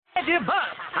hate you both.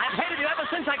 I've hated you ever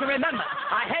since I can remember.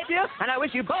 I hate you, and I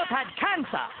wish you both had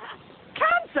cancer.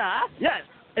 Cancer? Yes,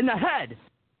 in the head.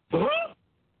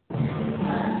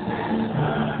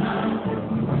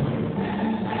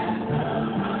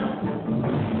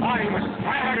 I'm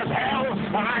tired as hell,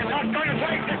 and I'm not going to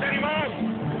take this anymore.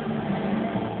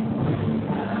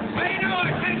 Pay no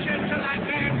attention to that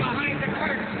man behind the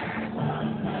curtain.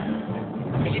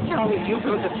 Are you telling me you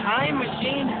built a time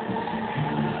machine?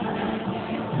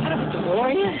 Out of a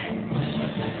DeLorean?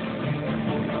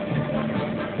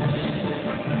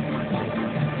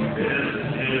 This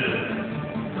is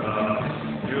the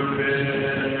Stupid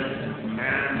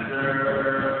Cancer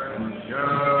Show.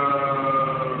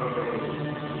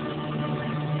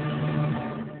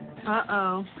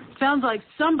 Uh-oh. Sounds like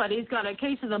somebody's got a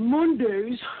case of the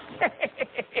Mondays.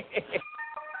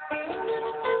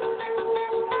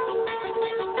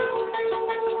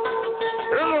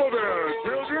 Hello there,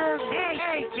 children.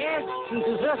 Hey, kids.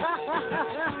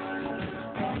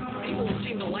 People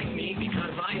seem to like me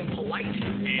because I am polite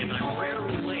and I'm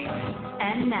rarely late.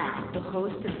 And now, the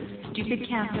host of the Stupid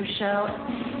Cancer Show,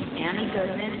 Annie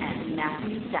Goodman and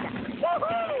Matthew Zachary.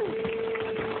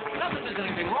 Woohoo! Not that there's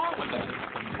anything wrong with it.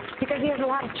 Because he has a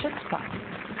lot of chutzpah.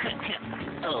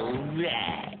 All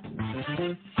right.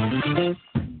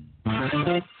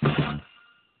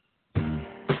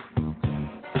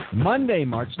 Monday,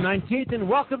 March 19th, and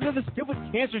welcome to the Stupid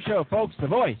Cancer Show, folks, the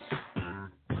voice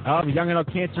of young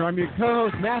adult cancer. I'm your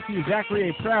co-host, Matthew Zachary,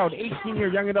 a proud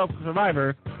 18-year young adult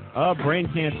survivor of brain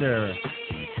cancer.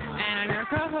 And I'm your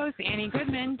co-host, Annie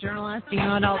Goodman, journalist,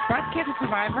 young adult breast cancer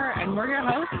survivor, and we're your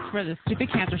hosts for the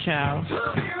Stupid Cancer Show.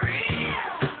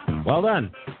 Well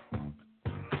done.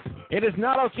 It is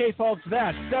not okay, folks,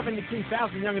 that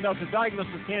 73,000 young adults are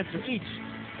diagnosed with cancer each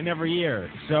and every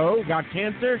year. So, got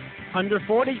cancer? Under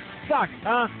 40? Sucks,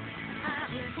 huh?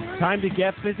 Time to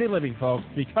get busy living, folks,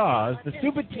 because the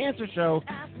Stupid Cancer Show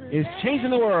is changing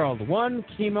the world, one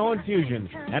chemo infusion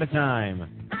at a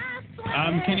time.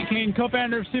 I'm Kenny Kane,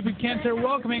 co-founder of Stupid Cancer,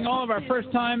 welcoming all of our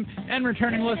first-time and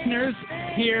returning listeners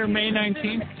here May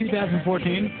 19th,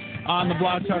 2014, on the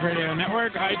Blog Talk Radio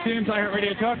Network, iTunes,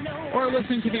 iHeartRadio Talk, or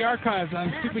listening to the archives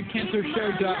on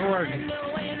stupidcancershow.org.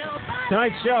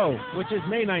 Tonight's show, which is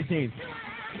May 19th,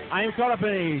 I am caught up in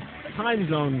a time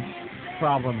zone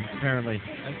problem, apparently.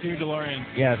 That's your DeLorean.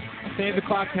 Yes. Save the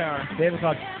clock tower. Save the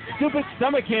clock. Stupid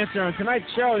stomach cancer. On tonight's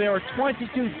show, there were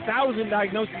 22,000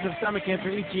 diagnoses of stomach cancer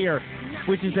each year,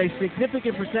 which is a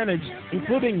significant percentage,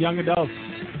 including young adults.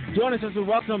 Join us as we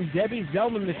welcome Debbie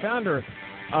Zellman, the founder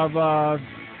of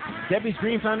Debbie's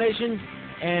Green Foundation,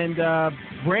 and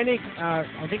Brandy,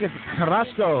 I think it's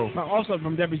Carrasco, also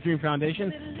from Debbie's Dream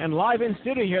Foundation, and live in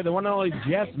studio here, the one and only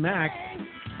Jess Mack,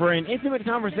 for an intimate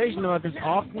conversation about this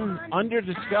often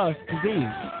under-discussed disease.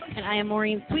 And I am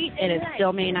Maureen Sweet. It is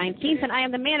still May 19th, and I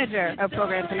am the manager of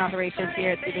programs and operations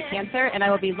here at Stupid Cancer, and I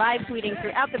will be live tweeting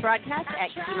throughout the broadcast at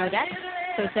ChemoDeck.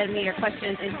 So send me your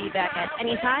questions and feedback at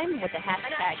any time with the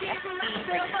hashtag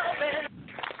SCRadio.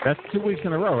 That's 2 weeks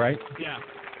in a row, right? Yeah.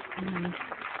 Mm-hmm.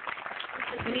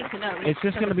 We need to know. It's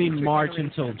just going to be March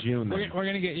until June. We're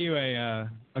going to get you a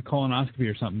colonoscopy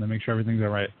or something to make sure everything's all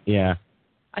right. Yeah.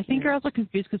 I think girls are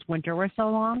confused because winter was so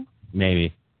long.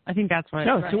 Maybe. I think that's what.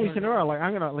 No, 2 weeks in a row. Like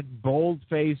I'm gonna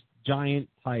bold-faced, giant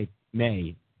type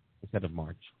May instead of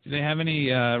March. Do they have any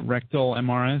rectal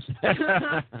MRIs?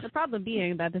 The problem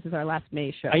being that this is our last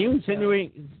May show. Are you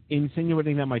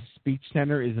insinuating that my speech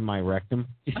center is in my rectum?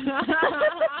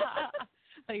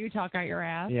 That you talk out your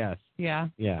ass? Yes. Yeah.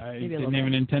 Yeah. I didn't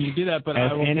even intend to do that, but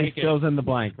As I will Annie take it. fills in the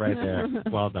blank right there.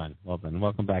 Well done. Well done.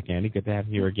 Welcome back, Annie. Good to have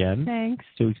you here again. Thanks.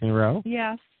 2 weeks in a row.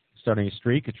 Yes. Starting a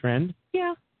streak, a trend.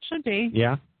 Yeah, should be.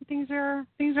 Yeah. Things are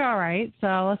all right.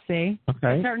 So let's see. Okay.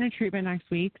 I'm starting a treatment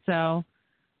next week, so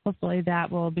hopefully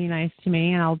that will be nice to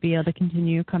me, and I'll be able to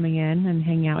continue coming in and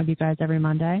hanging out with you guys every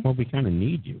Monday. Well, we kind of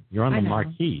need you. You're on the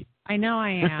marquee. I know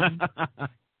I am.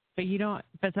 But you don't.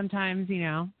 But sometimes,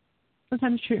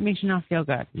 sometimes treatment makes you not feel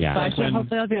good. Yeah. But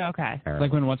hopefully I'll do okay.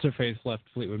 Like when What's-Her-Face left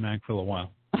Fleetwood Mac for a little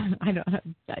while. I don't.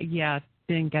 Yeah,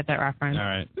 didn't get that reference. All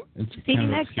right. Stevie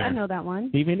Nicks, I know that one.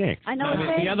 Stevie Nicks. I know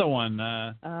the other one.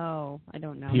 Oh, I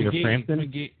don't know. Peter Frampton?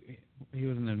 He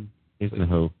was in He's in the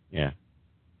Who. Yeah.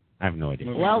 I have no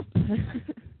idea. Well, I'm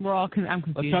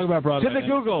confused. Let's talk about Broadway. To the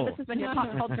Google. This has been your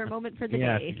pop culture moment for the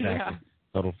Yes, day. exactly. Yeah.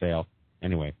 Total fail.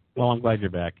 Anyway, well, I'm glad you're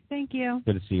back. Thank you.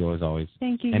 Good to see you as always.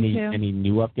 Thank you. Any You too. any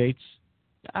new updates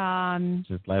Um,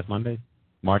 since last Monday?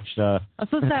 March I was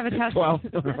supposed to have a test.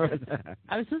 12th.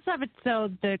 I was supposed to have it.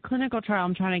 So the clinical trial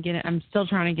I'm still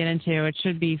trying to get into. It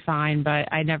should be fine, but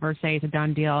I never say it's a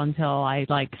done deal until I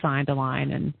sign the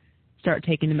line and start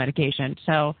taking the medication.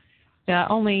 So The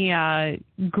only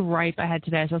gripe I had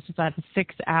today, I was supposed to have a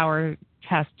 6-hour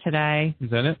test today. Is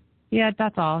that it? Yeah,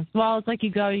 that's all. Well, it's like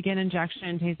you go, you get an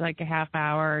injection, it takes like a half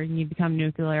hour, and you become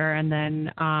nuclear, and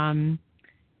then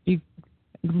you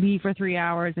leave for 3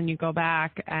 hours, and you go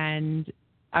back. And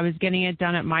I was getting it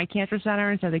done at my cancer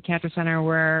center instead of the cancer center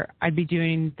where I'd be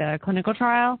doing the clinical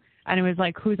trial, and it was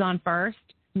like, who's on first?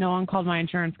 No one called my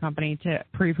insurance company to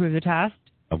pre-approve the test.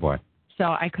 Oh, boy. So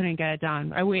I couldn't get it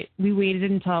done. We waited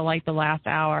until like the last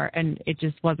hour, and it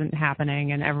just wasn't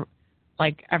happening, and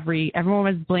everyone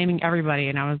was blaming everybody,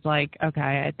 and I was like,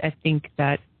 okay, I think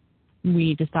that we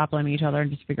need to stop blaming each other and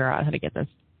just figure out how to get this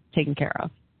taken care of.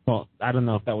 Well, I don't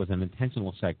know if that was an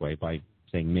intentional segue by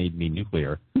saying made me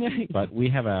nuclear, but we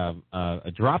have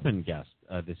a drop-in guest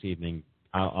this evening.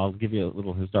 I'll give you a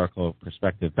little historical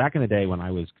perspective. Back in the day when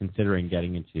I was considering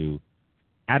getting into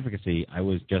advocacy, I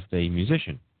was just a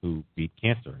musician who beat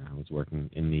cancer, and I was working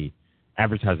in the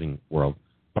advertising world.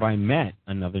 But I met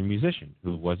another musician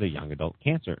who was a young adult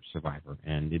cancer survivor,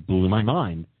 and it blew my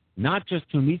mind, not just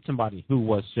to meet somebody who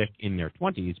was sick in their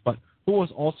 20s, but who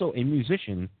was also a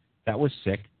musician that was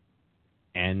sick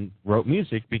and wrote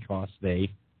music because they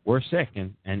were sick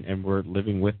and were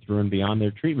living with, through, and beyond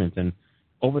their treatments. And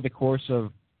over the course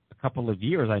of a couple of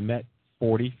years, I met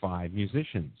 45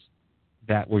 musicians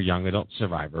that were young adult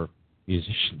survivor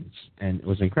musicians, and it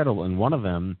was incredible. And one of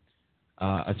them,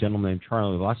 a gentleman named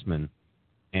Charlie Lussman,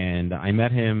 and I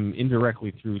met him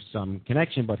indirectly through some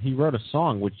connection, but he wrote a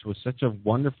song which was such a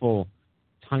wonderful,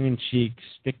 tongue-in-cheek,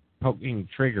 stick-poking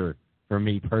trigger for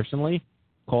me personally,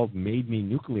 called Made Me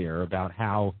Nuclear, about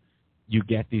how you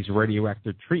get these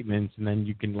radioactive treatments, and then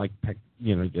you can,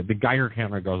 the Geiger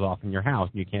counter goes off in your house,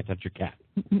 and you can't touch your cat.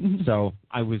 So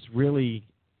I was really,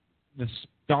 the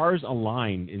stars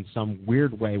aligned in some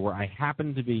weird way where I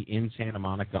happened to be in Santa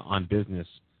Monica on business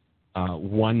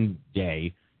one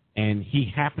day, and he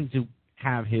happened to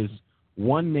have his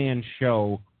one-man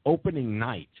show opening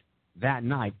night that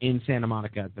night in Santa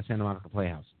Monica at the Santa Monica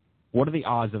Playhouse. What are the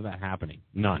odds of that happening?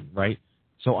 None, right?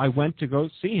 So I went to go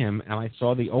see him, and I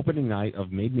saw the opening night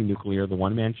of Made Me Nuclear, the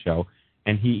one-man show,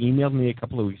 and he emailed me a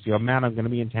couple of weeks ago, Matt, I'm going to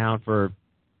be in town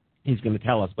he's going to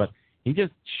tell us, but he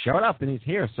just showed up, and he's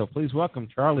here. So please welcome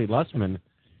Charlie Lussman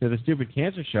to the Stupid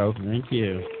Cancer Show. Thank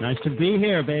you. Nice to be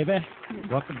here, baby.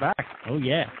 Welcome back. Oh,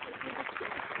 yeah.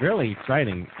 Really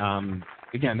exciting.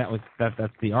 Again,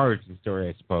 that's the origin story,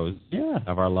 I suppose,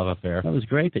 of our love affair. That was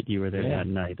great that you were there that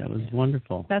night. That was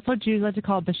wonderful. That's what Jews like to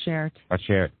call Bashert.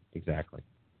 Bashert, exactly.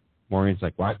 Maureen's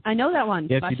like, what? I know that one.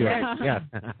 Yes, you do. Yeah.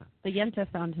 The Yenta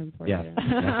found him for you.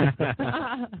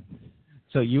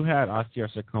 So you had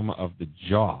osteosarcoma of the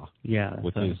jaw,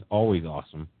 which is always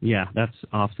awesome. Yeah, that's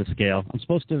off the scale. I'm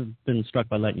supposed to have been struck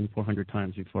by lightning 400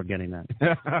 times before getting that.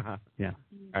 Yeah.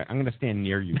 All right, I'm going to stand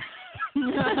near you.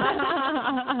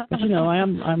 But,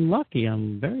 I'm lucky.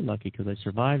 I'm very lucky because I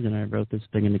survived, and I wrote this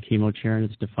thing in the chemo chair, and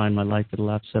it's defined my life for the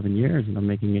last 7 years, and I'm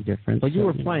making a difference. But you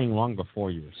were playing long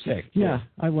before you were sick. Yeah,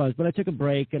 I was. But I took a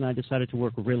break, and I decided to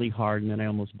work really hard, and then I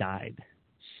almost died.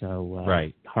 So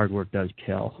hard work does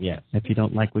kill. Yes. If you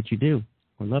don't like what you do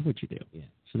or love what you do. Yeah.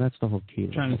 So that's the whole key.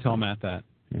 Trying to tell Matt that.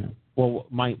 Yeah. Well,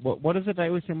 what is it I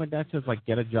always say? My dad says,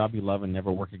 get a job you love and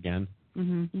never work again.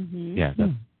 Mm-hmm. Mm-hmm. Yeah,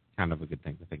 that's kind of a good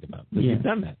thing to think about. But you've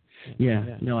done that.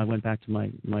 Yeah. No, I went back to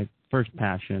my first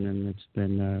passion, and it's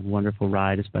been a wonderful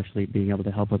ride, especially being able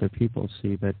to help other people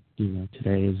see that,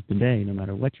 today is the day, no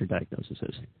matter what your diagnosis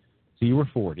is. So you were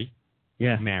 40.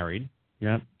 Yeah. Married.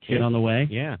 Yeah. Kid on the way.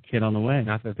 Yeah. Kid on the way.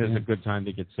 Not that there's a good time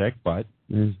to get sick, but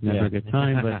there's never a good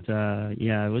time. But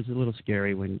it was a little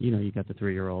scary when you got the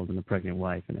 3-year-old and the pregnant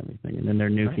wife and everything, and then they're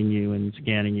nuking you and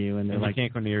scanning you, and they're like, "You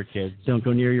can't go near your kids. Don't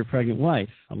go near your pregnant wife."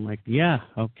 I'm like, "Yeah,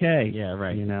 okay." Yeah,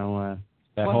 right.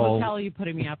 That what whole hotel are you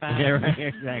putting me up at? Yeah, right.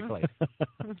 Exactly.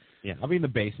 Yeah, I'll be in the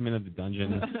basement of the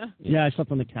dungeon. Yeah, I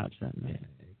slept on the couch that night.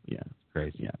 Yeah.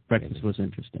 Crazy. Yeah, breakfast was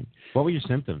interesting. What were your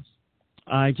symptoms?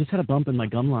 I just had a bump in my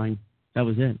gum line. That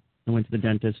was it. I went to the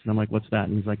dentist, and I'm like, what's that?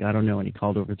 And he's like, I don't know. And he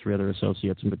called over 3 other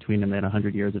associates, and between them, they had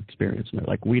 100 years of experience. And they're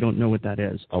like, we don't know what that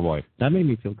is. Oh, boy. That made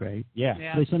me feel great. Yeah.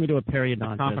 So they sent me to a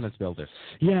periodontist. Confidence builder.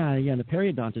 Yeah. And the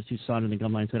periodontist who saw it in the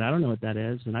gum line said, I don't know what that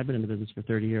is. And I've been in the business for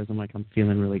 30 years. I'm like, I'm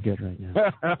feeling really good right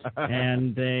now.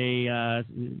 And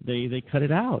they cut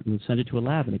it out and sent it to a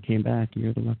lab, and it came back.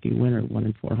 You're the lucky winner, 1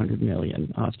 in 400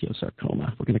 million,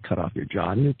 osteosarcoma. We're going to cut off your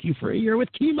jaw and nuke you for a year with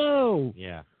chemo.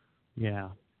 Yeah. Yeah.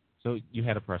 So you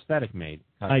had a prosthetic made.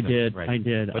 I did. Right. I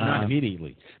did. But not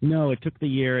immediately. No, it took the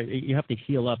year. You have to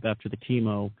heal up after the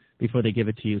chemo before they give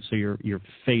it to you, so your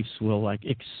face will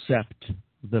accept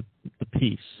the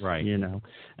piece, right? You know,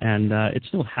 and it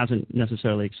still hasn't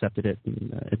necessarily accepted it.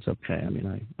 And, it's okay. I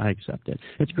mean, I accept it.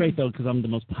 It's great though because I'm the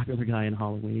most popular guy in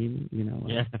Halloween. You know,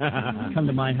 come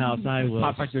to my house, I will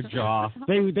pop out your jaw.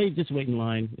 They just wait in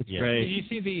line. It's great. Did you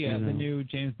see the new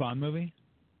James Bond movie?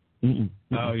 Mm-mm.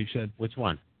 Oh, you should. Which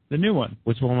one? The new one.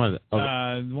 Which one was it?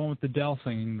 The one with Adele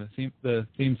singing the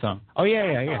theme song. Oh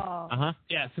yeah.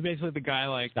 Yeah. So basically, the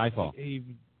guy Skyfall. He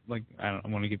I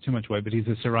don't want to give too much away, but he's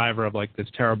a survivor of like this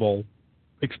terrible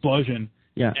explosion.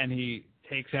 Yeah. And he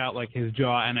takes out like his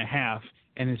jaw and a half,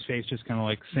 and his face just kind of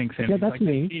like sinks in. Yeah, He's that's like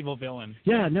me. This evil villain.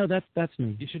 Yeah, no, that's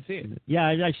me. You should see it. Yeah,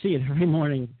 I see it every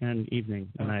morning and evening.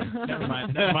 And Never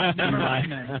mind.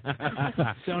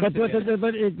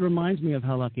 But it reminds me of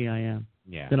how lucky I am.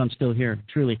 Yeah. That I'm still here.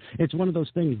 Truly, it's one of those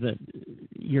things that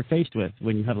you're faced with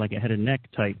when you have like a head and neck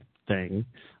type thing,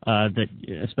 that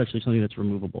especially something that's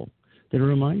removable. That it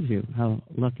reminds you how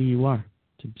lucky you are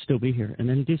to still be here, and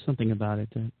then do something about it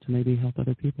to maybe help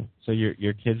other people. So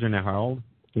your kids are now how old?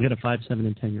 We got a 5, 7,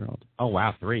 and 10-year-old. Oh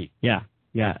wow, 3. Yeah.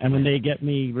 And when they get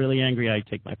me really angry, I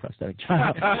take my prosthetic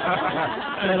child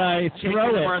and I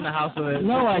throw it. In the house with it.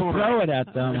 No, I throw it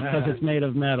at them because it's made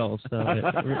of metal. So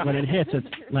when it hits, it's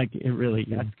like it really.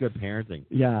 That's good parenting.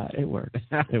 Yeah, it works.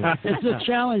 It's a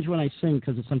challenge when I sing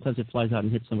because sometimes it flies out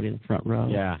and hits somebody in the front row.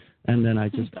 Yeah. And then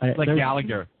like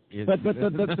Gallagher. But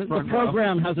the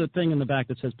program has a thing in the back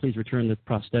that says, "Please return the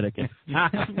prosthetic," if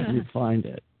you find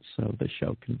it, so the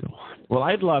show can go on. Well,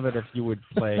 I'd love it if you would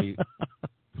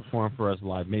perform for us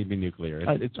live, maybe Nuclear.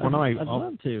 It's one of my I'd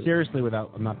love to. Seriously,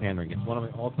 I'm not pandering. It's one of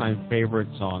my all-time favorite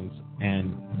songs,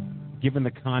 and given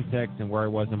the context and where I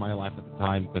was in my life at the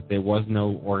time, but there was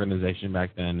no organization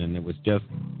back then, and it was just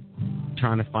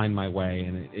trying to find my way,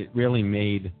 and it really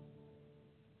made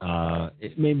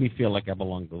me feel like I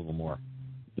belonged a little more.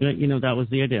 You know, that was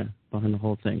the idea behind the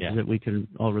whole thing, that we could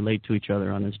all relate to each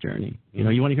other on this journey. You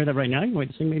know, you want to hear that right now? You want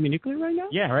to sing maybe Nuclear right now?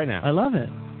 Yeah, right now. I love it.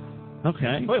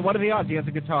 Okay. Wait, what are the odds? He has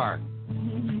a guitar.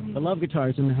 I love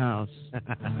guitars in the house.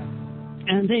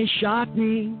 And they shot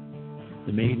me.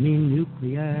 They made me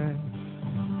nuclear.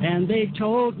 And they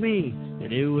told me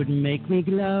that it would make me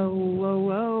glow.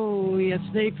 Oh, yes,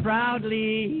 they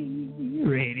proudly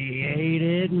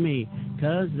radiated me.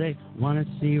 'Cause they want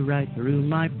to see right through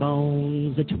my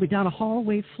bones. They took me down a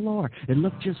hallway floor. It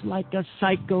looked just like a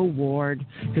psycho ward.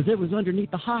 'Cause it was underneath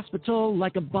the hospital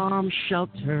like a bomb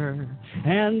shelter.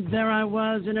 And there I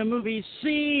was in a movie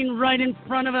scene right in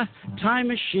front of a time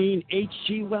machine.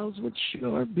 H.G. Wells would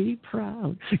sure be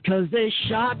proud. 'Cause they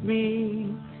shot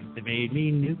me. They made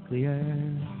me nuclear.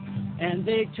 And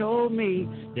they told me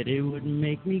that it would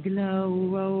make me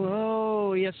glow.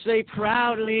 Oh, yes, they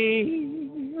proudly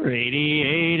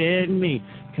radiated me,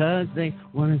 'cause they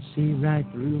want to see right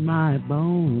through my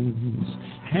bones.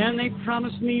 And they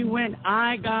promised me when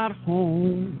I got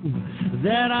home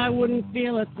that I wouldn't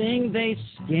feel a thing they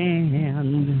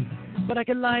scanned, but I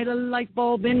could light a light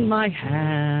bulb in my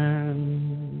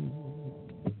hand.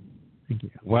 Thank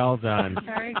you. Well done.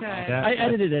 Very good. I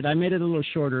edited it. I made it a little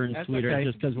shorter and sweeter, okay.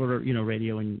 just because we're,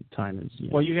 radio and time is.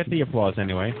 Well, you get the applause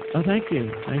anyway. Oh, thank you.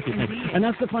 And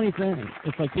that's the funny thing.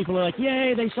 It's like people are like,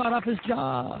 "Yay, they sawed off his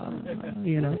jaw,"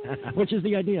 which is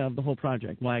the idea of the whole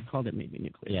project. Why I called it Maybe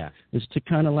Nuclear. Yeah. Is to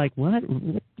kind of like,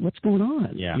 what's going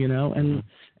on? Yeah.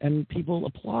 And people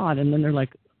applaud, and then they're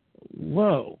like,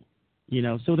 "Whoa,"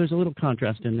 So there's a little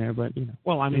contrast in there, but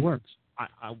Well, I mean, it works.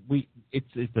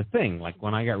 It's the thing. Like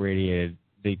when I got radiated,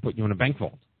 they put you in a bank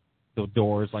vault. The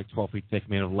doors like 12 feet thick,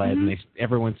 made of lead, and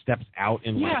everyone steps out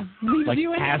in like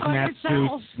hazmat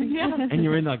suits, and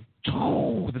you're in like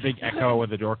with a big echo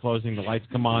with the door closing, the lights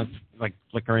come on, like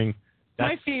flickering.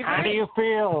 My favorite. How do you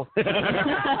feel?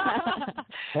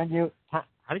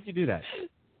 How did you do that?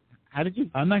 How did you?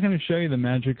 I'm not going to show you the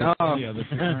magic of video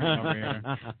that's occurring over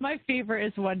here. My favorite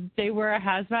is when they wear a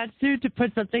hazmat suit to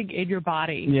put something in your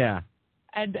body. Yeah.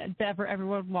 And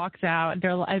everyone walks out.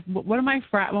 They're like, one of my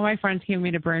friends came with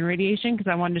me to burn radiation because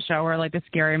I wanted to show her like the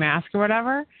scary mask or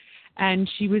whatever. And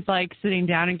she was like sitting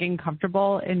down and getting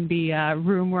comfortable in the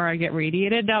room where I get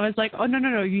radiated. And I was like, oh,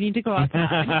 no, you need to go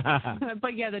outside.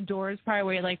 But yeah, the doors probably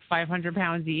weigh like 500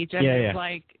 pounds each. And it's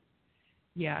like,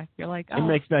 yeah, you're like, oh. It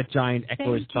makes that giant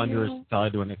echoous, thank thunderous you.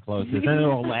 thud when it closes. And then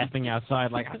they're all laughing outside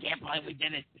like, I can't believe we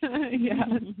did it. Yeah.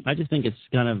 I just think it's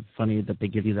kind of funny that they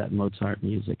give you that Mozart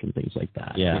music and things like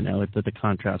that. Yeah. It's the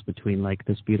contrast between like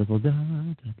this beautiful da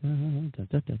da da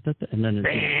da da da, and then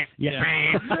it's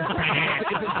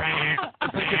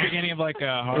It's like the beginning of like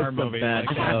a horror movie. That's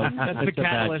the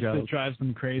catalyst that drives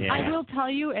them crazy. I will tell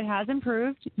you, it has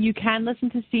improved. You can listen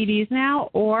to CDs now,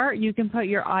 or you can put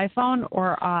your iPhone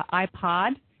or iPod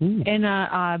in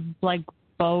a like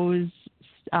Bose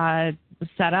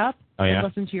setup Oh, yeah? and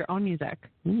listen to your own music.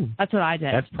 That's what I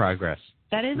did. That's progress.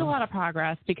 That is a lot of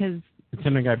progress because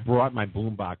Considering I brought my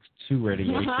boombox to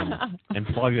radiation and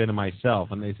plugged it into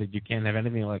myself, and they said, you can't have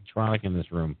anything electronic in this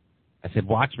room. I said,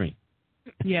 watch me.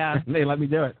 Yeah. And they let me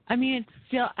do it. I mean, it's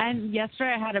still, and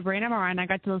yesterday I had a brain MRI, and I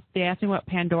got to, they asked me what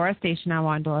Pandora station I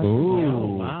wanted to listen to.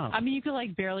 Ooh. Wow. I mean, you could,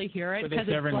 like, barely hear it because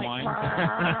it's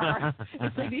like,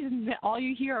 it's like these, all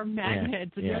you hear are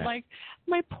magnets, and you're like,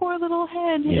 my poor little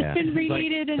head has been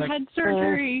radiated and had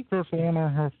surgery.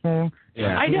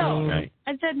 Yeah. I know. Right.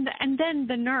 And then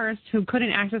the nurse who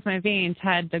couldn't access my veins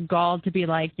had the gall to be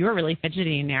like, you were really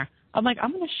fidgety in there. I'm like,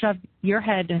 I'm going to shove your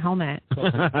head and helmet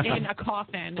in a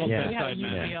coffin and see how you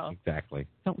feel. Exactly.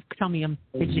 Don't tell me I'm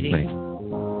fidgety.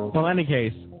 Well, in any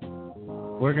case,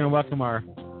 we're going to welcome our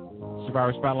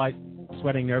Survivor Spotlight,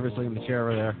 sweating nervously in the chair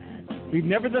over there. We've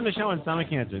never done a show on stomach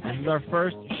cancer. This is our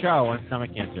first show on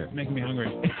stomach cancer. Making me hungry.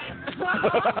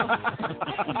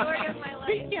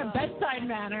 Speaking of bedside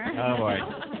manner. Oh, boy.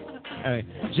 Anyway,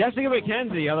 Jessica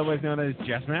McKenzie, otherwise known as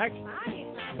Jess Mac,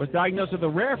 was diagnosed with a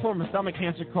rare form of stomach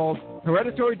cancer called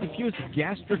hereditary diffuse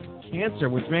gastric cancer,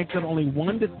 which makes up only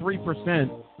 1 to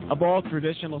 3% of all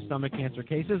traditional stomach cancer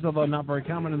cases, although not very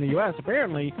common in the U.S.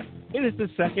 Apparently, it is the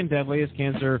second deadliest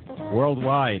cancer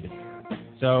worldwide.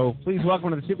 So please welcome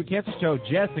to the Stupid Cancer Show,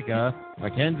 Jessica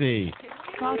McKenzie.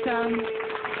 Welcome.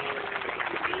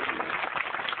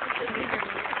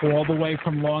 All the way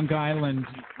from Long Island.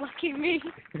 Lucky me.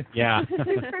 Yeah.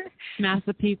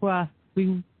 Massapequa.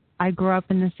 I grew up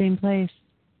in the same place.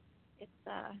 It's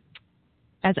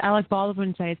as Alec Baldwin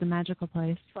would say, it's a magical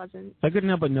place. pleasant. I couldn't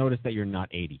help but notice that you're not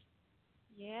 80.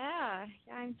 Yeah,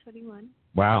 I'm 21.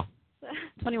 Wow.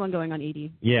 21 going on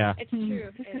 80. Yeah. It's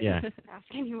true. Yeah. Ask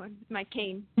anyone. My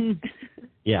cane.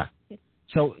 Yeah.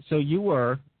 So you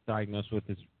were diagnosed with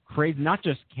this crazy, not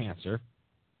just cancer,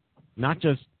 not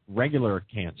just regular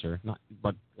cancer,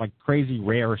 but like crazy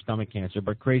rare stomach cancer,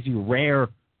 but crazy rare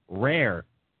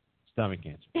stomach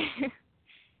cancer.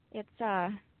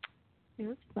 It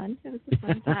was fun. It was a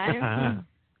fun time.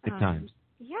 Good times.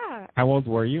 Yeah. How old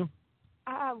were you?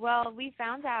 Well, we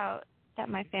found out that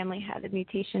my family had a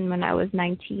mutation when I was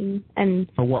 19,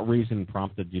 and For what reason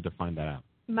prompted you to find that out?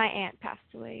 my aunt passed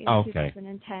away in Okay.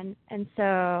 2010. And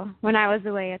so when I was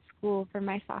away at school for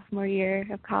my sophomore year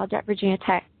of college at Virginia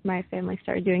Tech, my family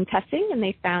started doing testing, and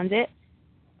they found it.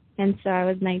 And so I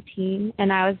was 19,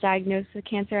 and I was diagnosed with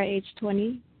cancer at age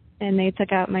 20, and they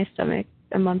took out my stomach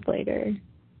a month later.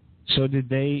 So did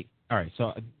they? All right.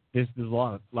 So there's a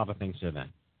lot of things here then.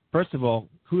 First of all,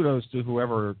 kudos to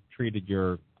whoever treated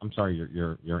your. I'm sorry,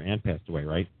 your aunt passed away,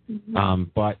 right? Mm-hmm.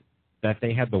 But that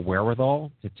they had the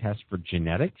wherewithal to test for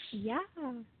genetics. Yeah.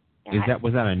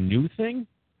 Was that a new thing?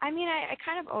 I mean, I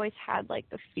kind of always had like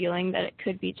the feeling that it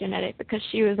could be genetic because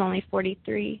she was only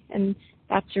 43, and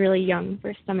that's really young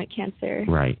for stomach cancer.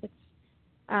 Right.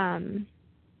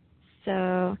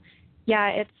 So, yeah,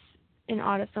 it's an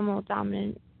autosomal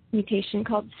dominant mutation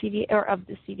called of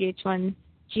the CDH1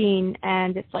 gene,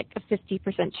 and it's like a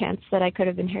 50% chance that I could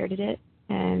have inherited it.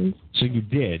 And So you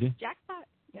did. jackpot.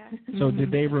 Yeah. So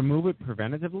did they remove it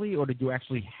preventatively, or did you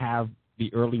actually have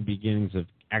the early beginnings of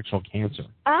actual cancer?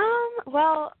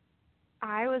 Well,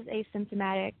 I was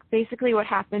asymptomatic. Basically what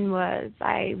happened was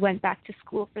I went back to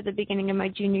school for the beginning of my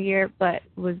junior year, but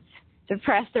was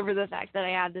depressed over the fact that I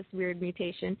had this weird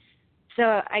mutation. So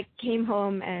I came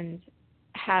home and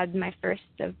had my first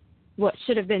of what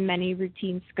should have been many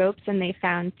routine scopes, and they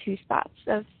found 2 spots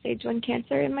of stage 1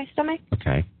 cancer in my stomach.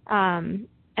 Okay.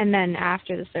 And then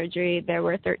after the surgery, there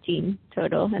were 13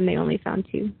 total, and they only found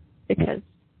 2 because,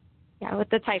 yeah, with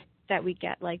the type that we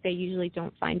get, like, they usually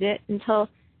don't find it until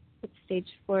it's stage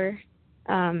 4,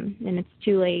 and it's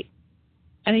too late.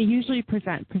 And it usually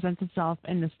presents itself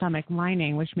in the stomach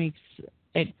lining, which makes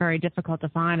it very difficult to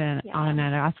find on an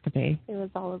endoscopy. It was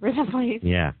all over the place.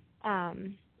 Yeah.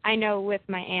 I know with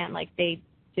my aunt, like, they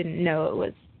didn't know it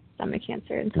was stomach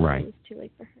cancer until Right. it was too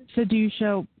late for her. So do you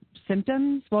show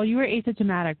symptoms? Well, you were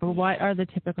asymptomatic, but what are the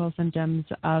typical symptoms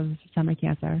of stomach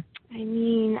cancer? I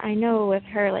mean, I know with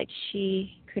her, like,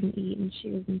 she couldn't eat and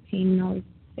she was in pain and always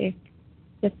sick.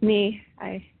 With me,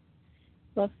 I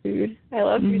love food. I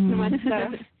love food so much,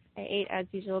 so I ate as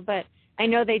usual. But I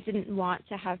know they didn't want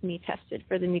to have me tested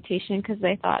for the mutation because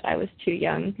they thought I was too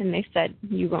young, and they said,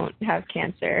 you won't have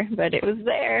cancer. But it was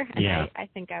there, and Yeah. I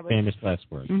think I was... Famous last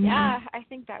words. Mm-hmm. Yeah, I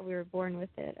think that we were born with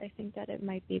it. I think that it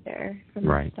might be there from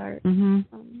Right. the start. Mm-hmm.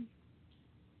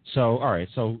 So, all right.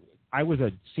 So I was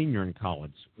a senior in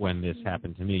college when this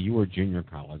happened to me. You were junior in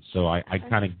college. So I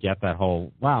kind of get that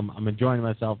whole, wow, I'm enjoying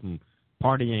myself. I'm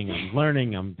partying. I'm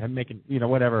learning. I'm making,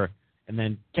 whatever. And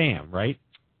then, bam, right?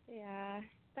 Yeah.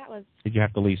 was. Did you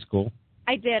have to leave school?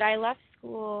 I did. I left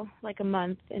school like a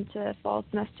month into fall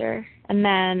semester, and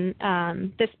then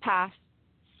this past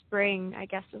spring, I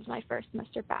guess, was my first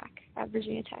semester back at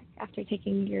Virginia Tech after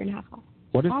taking a year and a half off.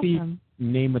 What is the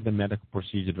name of the medical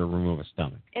procedure to remove a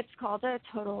stomach? It's called a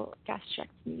total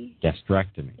gastrectomy.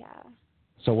 Gastrectomy. Yeah.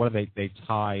 So what do they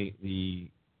tie the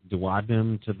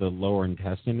duodenum to the lower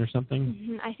intestine or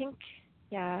something? I think,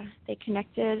 yeah, they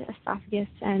connected esophagus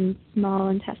and small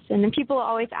intestine. And people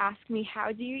always ask me,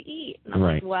 how do you eat? And I'm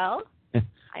like, well,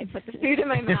 I put the food in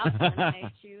my mouth and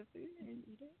I chew the food and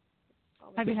eat it.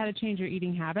 Have you had to change your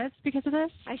eating habits because of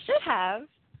this? I should have.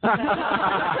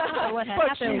 What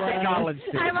happened?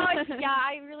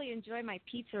 I really enjoy my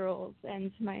pizza rolls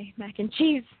and my mac and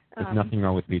cheese. There's nothing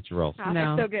wrong with pizza rolls.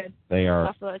 They're so good. They are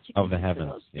Buffalo chicken of the pizza heavens.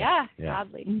 rolls. Yeah,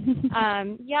 sadly.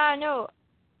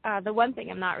 The one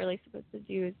thing I'm not really supposed to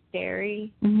do is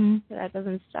dairy. So that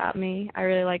doesn't stop me. I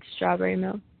really like strawberry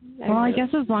milk. I guess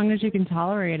as long as you can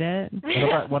tolerate it.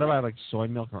 What about like soy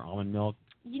milk or almond milk?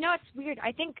 You know, it's weird.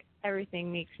 I think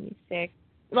everything makes me sick.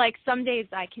 Like some days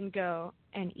I can go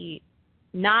and eat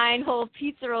 9 whole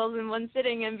pizza rolls in one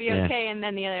sitting and be okay, and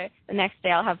then the next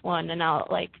day I'll have one and I'll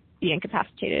like be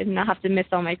incapacitated and I'll have to miss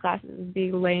all my classes and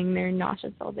be laying there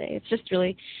nauseous all day. It's just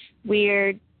really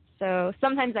weird. So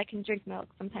sometimes I can drink milk,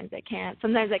 sometimes I can't.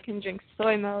 Sometimes I can drink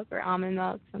soy milk or almond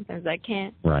milk, sometimes I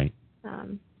can't. Right.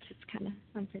 It's just kind of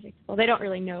unpredictable. They don't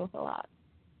really know a lot.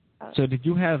 So did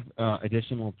you have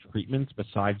additional treatments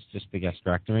besides just the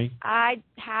gastrectomy? I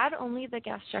had only the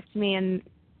gastrectomy, and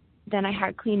then I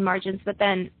had clean margins. But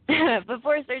then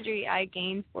before surgery, I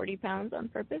gained 40 pounds on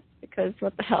purpose because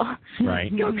what the hell?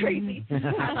 Right. Go crazy.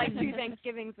 I had like 2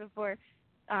 Thanksgivings before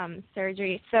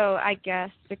surgery. So I guess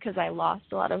because I lost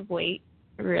a lot of weight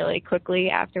really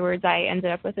quickly afterwards, I ended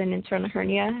up with an internal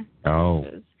hernia. Oh,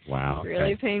 wow.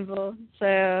 Really painful. So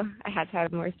I had to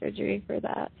have more surgery for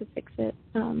that to fix it.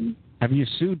 Have you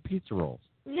sued pizza rolls?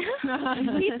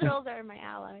 Pizza rolls are my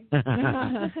ally.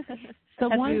 So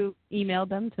have you emailed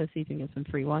them to see if you can get some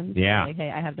free ones? Yeah. Like,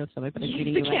 hey, I have no stomach, but I'm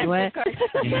treating you anyway.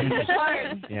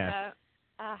 Yeah.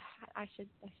 I should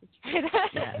try that.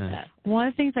 Yeah. One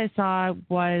of the things I saw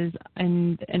was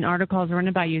in an article I was reading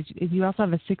about you is you also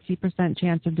have a 60%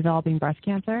 chance of developing breast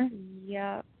cancer.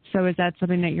 Yeah. So is that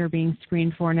something that you're being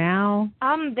screened for now?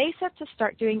 They said to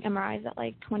start doing MRIs at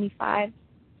like 25,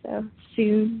 so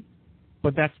soon.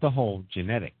 But that's the whole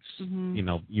genetics. You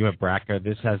know, you have BRCA.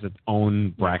 This has its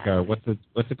own BRCA. Yeah.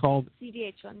 What's it called?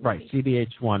 CDH1. Right.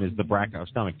 CDH1 is the BRCA of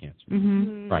stomach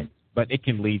cancer. Right. But it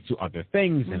can lead to other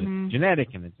things, and it's genetic,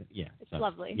 and it's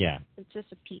lovely. Yeah. It's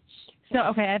just a peach. So,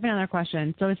 okay, I have another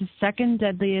question. So it's the second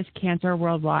deadliest cancer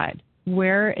worldwide.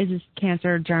 Where is this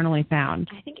cancer generally found?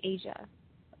 I think Asia.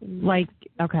 Like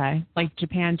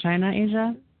Japan, China,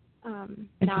 Asia?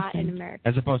 Not in America.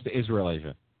 As opposed to Israel,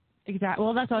 Asia. Exactly.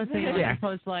 Well, that's what I was thinking. Yeah. As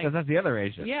opposed to like, because that's the other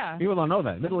Asia. Yeah. People don't know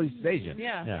that. Middle East is Asia.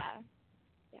 Yeah. No.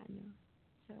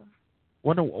 So.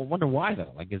 Wonder why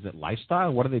though? Like, is it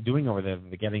lifestyle? What are they doing over there?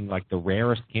 They're getting like the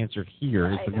rarest cancer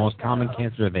here. Is the most common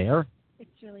cancer there? It's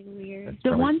really weird.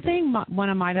 The one thing one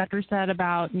of my doctors said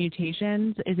about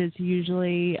mutations is it's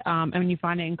usually, and when you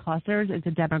find it in clusters, it's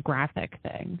a demographic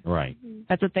thing. Right.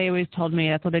 That's what they always told me.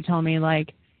 That's what they told me.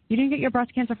 Like, you didn't get your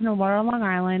breast cancer from the water on Long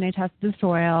Island. They tested the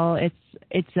soil.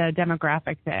 It's a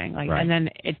demographic thing. Like, and then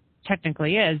it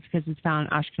technically is because it's found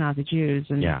in Ashkenazi Jews,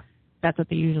 and that's what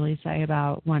they usually say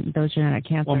about those genetic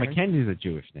cancers. Well, Mackenzie's a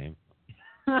Jewish name.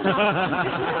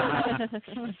 I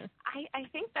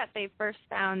think that they first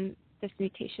found this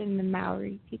mutation in the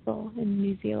Maori people in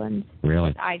New Zealand.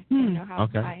 Really? I don't know how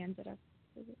I ended up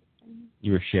with it.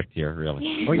 You were shipped here,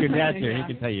 really. Well, your dad's here. He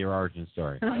can tell you your origin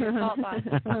story. Your fault, boss.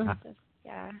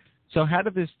 Yeah. So how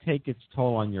did this take its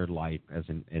toll on your life as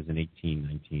an 18,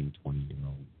 19,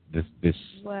 20-year-old? This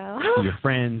your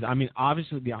friends. I mean,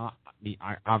 obviously the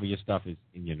obvious stuff is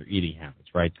in your eating habits,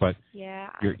 right? But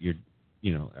you're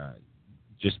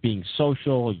just being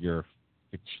social, your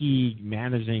fatigue,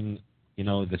 managing,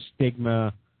 the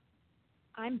stigma.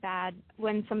 I'm bad.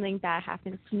 When something bad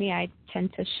happens to me, I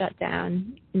tend to shut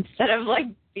down instead of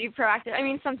be proactive. I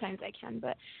mean, sometimes I can,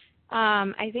 but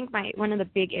I think one of the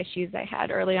big issues I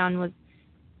had early on was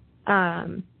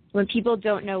when people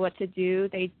don't know what to do,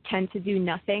 they tend to do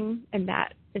nothing, and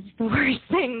that is the worst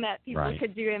thing that people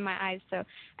could do in my eyes. So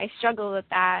I struggled with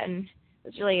that and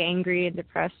was really angry and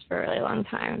depressed for a really long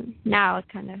time. Now I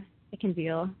can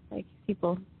deal.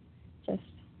 People just.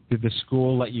 Did the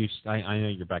school let you? I know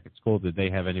you're back at school. Did they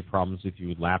have any problems with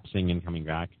you lapsing and coming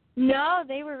back? No,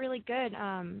 they were really good.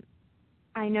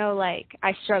 I know,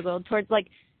 I struggled towards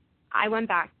I went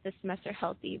back this semester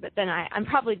healthy, but then I'm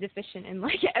probably deficient in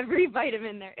like every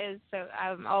vitamin there is, so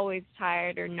I'm always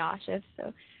tired or nauseous.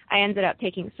 So I ended up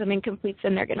taking some incompletes,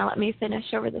 and they're gonna let me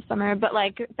finish over the summer. But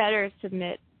like, better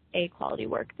submit A quality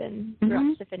work than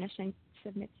rush to finish and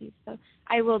submit to. So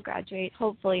I will graduate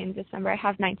hopefully in December. I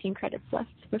have 19 credits left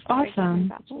before I get my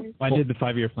bachelor's. Well, I did the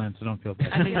 5-year plan, so don't feel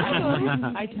bad.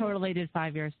 I totally did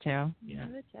 5 years too. Yeah.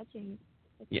 Judging.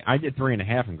 Yeah, I did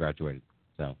 3.5 and graduated.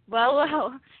 So.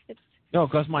 Well, it's. No,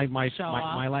 because my last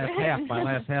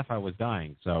half I was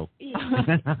dying. So. He's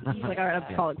like, all right,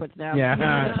 I'm calling quits now. Yeah.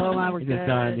 We're just good.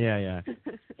 done. Yeah.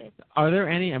 Are there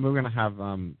any? And we're going to have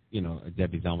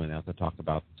Debbie Zellman now to talk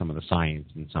about some of the science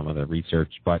and some of the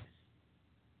research. But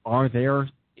are there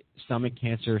stomach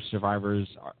cancer survivors?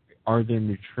 Are there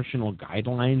nutritional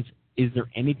guidelines? Is there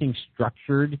anything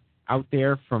structured out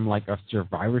there from like a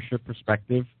survivorship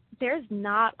perspective? There's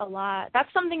not a lot.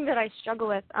 That's something that I struggle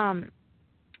with.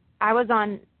 I was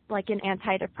on like an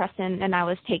antidepressant, and I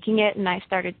was taking it, and I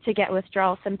started to get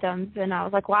withdrawal symptoms, and I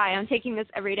was like, why? I'm taking this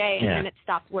every day, and then it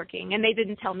stopped working, and they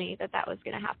didn't tell me that was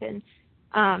going to happen.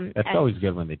 That's always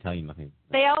good when they tell you nothing.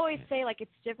 They always say like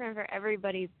it's different for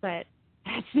everybody, but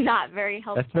that's not very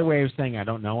helpful. That's their way of saying I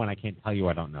don't know, and I can't tell you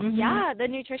I don't know. Yeah, the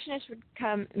nutritionist would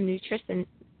come, nutritionist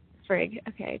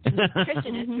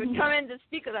would come in to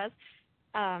speak with us,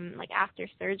 like after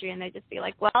surgery, and they'd just be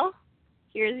like, well,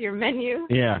 here's your menu.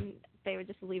 Yeah. And they would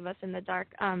just leave us in the dark.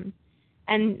 And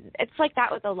it's like that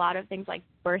with a lot of things like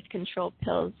birth control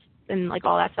pills and like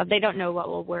all that stuff. They don't know what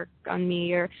will work on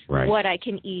me or what I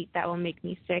can eat that will make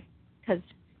me sick.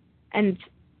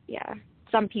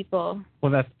 Some people.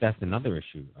 Well, that's another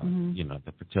issue.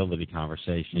 The fertility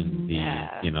conversation.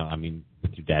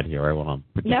 With your dad here, I won't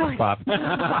put you on the spot.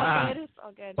 It's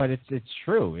all good. But it's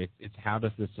true. It's how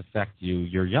does this affect you?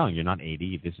 You're young. You're not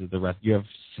 80. This is the rest. You have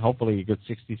hopefully a good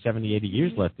 60, 70, 80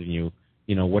 years left in you.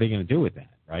 What are you going to do with that,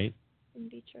 right? In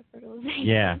vitro fertilization.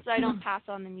 Yeah. So I don't pass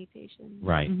on the mutation.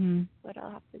 Right. What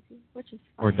I'll have to do, which is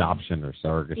fine. Or adoption or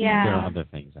surrogacy. Yeah. There are other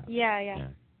things out there. Yeah.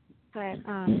 But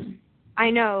I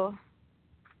know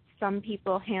some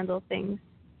people handle things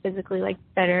physically like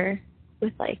better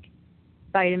with like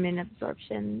vitamin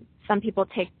absorption. Some people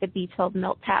take the B12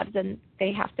 milk tabs and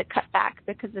they have to cut back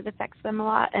because it affects them a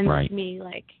lot. And me,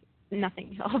 like,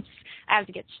 nothing helps. I have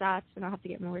to get shots, and I'll have to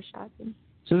get more shots.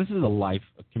 So this is a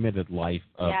committed life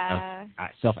of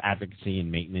self-advocacy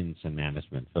and maintenance and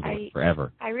management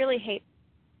forever. I really hate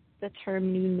the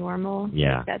term new normal.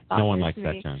 Yeah, no one likes me.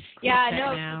 that term. Yeah, I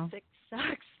know. It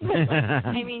sucks.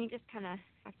 I mean, you just kind of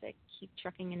have to keep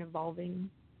trucking and evolving,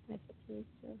 I suppose.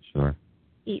 So. Sure.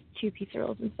 Eat 2 pizza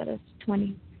rolls instead of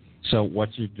 20. So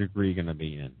what's your degree going to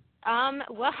be in?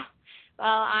 Well,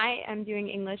 I am doing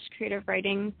English creative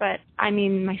writing, but I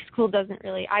mean, my school doesn't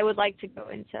really. I would like to go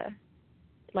into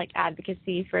like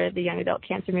advocacy for the young adult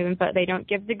cancer movement, but they don't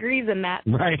give degrees in that.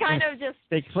 Right. It's kind of just.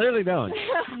 They clearly don't.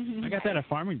 I got that at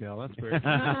Farmingdale. That's weird.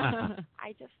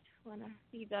 I just want to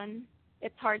be done.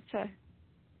 It's hard to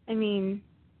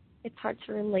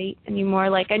relate anymore.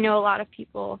 Like, I know a lot of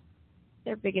people,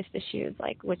 their biggest issue is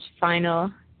like which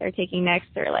final they're taking next,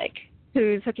 or like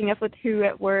who's hooking up with who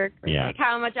at work, or like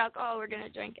how much alcohol we're going to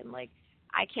drink, and like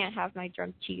I can't have my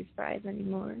drunk cheese fries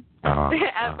anymore.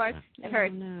 At bars. It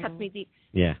hurts. Cuts me deep.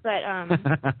 Yeah. But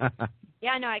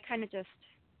I kind of just,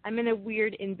 I'm in a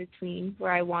weird in-between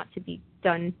where I want to be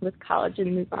done with college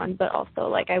and move on, but also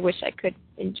like I wish I could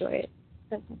enjoy it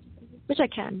as much as I do, which I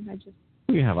can. I just.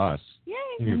 You have us. Yay.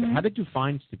 How did you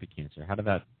find Stupid Cancer? How did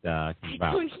that come about?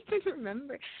 I don't even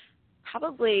remember.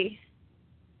 Probably.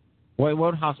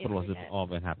 What hospital has it all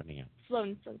been happening at?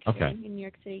 Sloan Kettering in New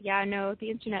York City. Yeah, no,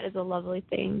 the internet is a lovely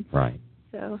thing. Right.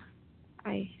 So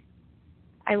I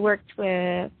worked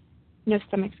with No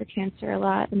Stomach for Cancer a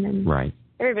lot, and then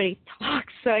everybody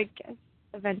talks, so I guess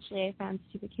eventually I found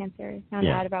Stupid Cancer. I found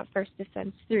out about First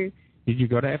Defense through. Did you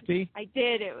go to FD? I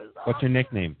did. It was What's your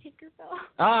nickname? Tinkerbell.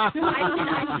 Ah!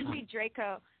 I should be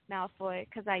Draco Malfoy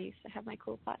because I used to have my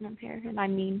cool platinum hair, and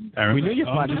I'm mean. We knew you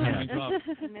platinum hair.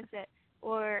 I miss it.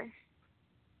 Or,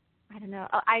 I don't know.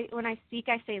 When I speak,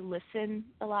 I say listen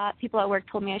a lot. People at work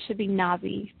told me I should be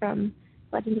Navi from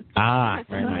Legend of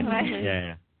Right.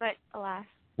 Yeah. But alas.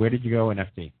 Where did you go in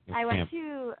FD? I went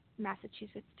to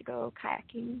Massachusetts to go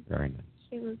kayaking. Very nice.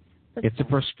 It was. It's a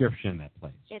prescription, that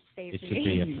place. It saved me. It should me.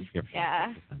 be a prescription.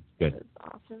 Yeah. Good. It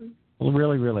was awesome. Well,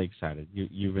 really, really excited.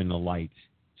 You've been a light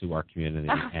to our community,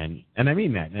 and I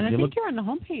mean that. And I think you're on the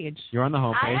homepage. You're on the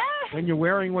homepage, and you're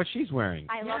wearing what she's wearing.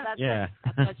 I love that. Yeah.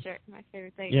 That sweatshirt. My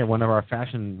favorite thing. Yeah, one of our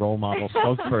fashion role model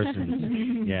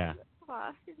spokespersons. Yeah.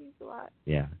 Wow, it means a lot.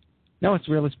 Yeah. No, it's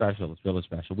really special. It's really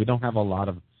special. We don't have a lot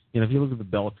of if you look at the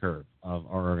bell curve of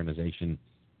our organization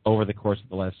over the course of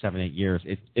the last 7-8 years,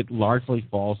 it largely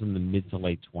falls in the mid to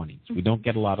late 20s. We don't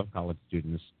get a lot of college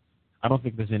students. I don't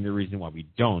think there's any reason why we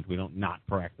don't. We don't not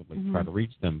proactively try to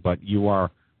reach them, but you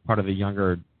are part of the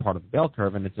younger part of the bell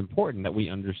curve, and it's important that we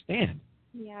understand,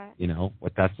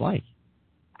 what that's like.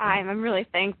 I'm really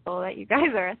thankful that you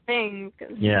guys are a thing,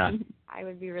 because I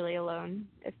would be really alone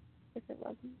if it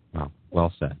wasn't.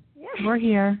 Well said. Yeah. We're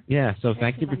here. Yeah, so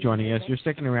thank you for joining us. You're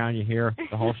sticking around. You hear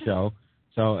the whole show.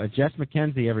 So Jess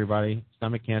McKenzie, everybody,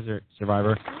 stomach cancer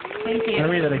survivor. Thank you. Let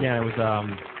me read that again. It was,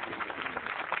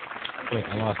 wait,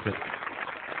 I lost it.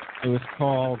 It was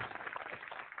called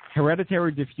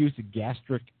Hereditary Diffuse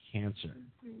Gastric Cancer.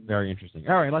 Very interesting.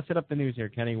 All right, let's hit up the news here,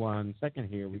 Kenny. 1 second.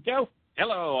 Here we go.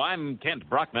 Hello, I'm Kent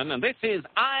Brockman, and this is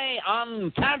Eye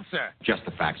on Cancer. Just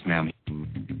the facts, ma'am.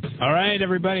 All right,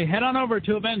 everybody, head on over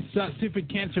to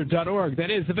events.stupidcancer.org.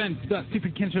 That is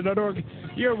events.stupidcancer.org,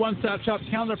 your one-stop shop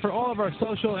calendar for all of our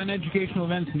social and educational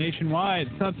events nationwide.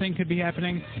 Something could be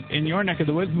happening in your neck of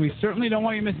the woods, and we certainly don't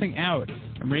want you missing out.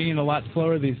 I'm reading it a lot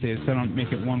slower these days, so I don't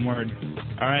make it one word.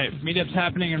 All right, meetups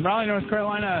happening in Raleigh, North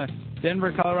Carolina,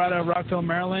 Denver, Colorado, Rockville,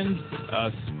 Maryland,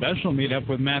 a special meetup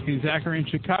with Matthew Zachary in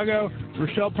Chicago,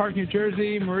 Rochelle Park, New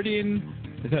Jersey,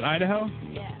 Meridian, is that Idaho?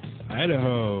 Yeah.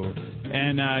 Idaho.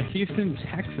 And Houston,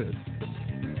 Texas.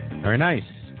 Very nice.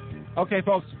 Okay,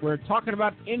 folks, we're talking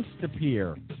about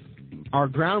Instapeer, our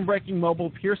groundbreaking mobile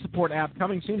peer support app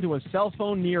coming soon to a cell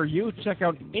phone near you. Check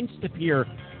out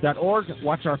instapeer.org.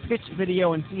 Watch our pitch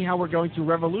video and see how we're going to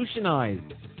revolutionize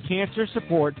cancer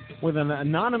support with an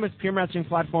anonymous peer matching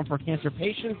platform for cancer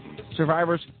patients,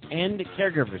 survivors, and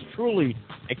caregivers. Truly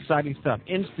exciting stuff.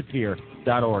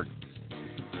 Instapeer.org.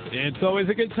 It's always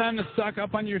a good time to stock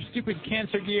up on your stupid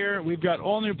cancer gear. We've got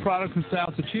all new products and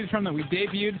styles to choose from that we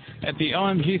debuted at the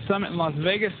OMG Summit in Las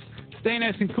Vegas. Stay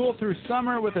nice and cool through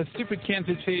summer with a stupid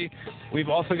cancer tee. We've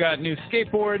also got new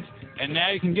skateboards, and now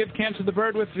you can give cancer the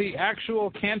bird with the actual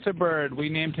cancer bird. We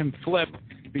named him Flip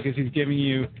because he's giving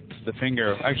you the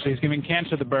finger. Actually, he's giving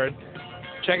cancer the bird.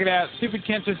 Check it out,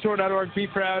 stupidcancerstore.org. Be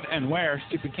proud and wear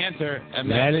Stupid Cancer. And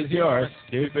that is your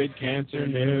Stupid Cancer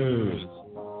News.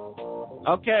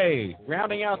 Okay,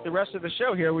 rounding out the rest of the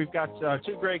show here, we've got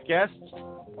two great guests.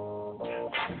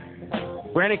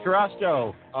 Brandy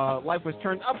Carrasco, life was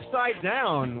turned upside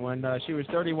down when she was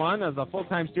 31 as a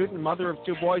full-time student, mother of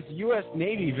 2 boys, U.S.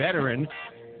 Navy veteran,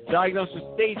 diagnosed with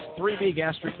stage 3B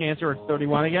gastric cancer at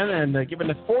 31 again, and given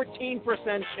a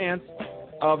 14% chance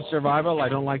of survival. I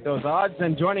don't like those odds.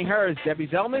 And joining her is Debbie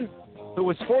Zellman, who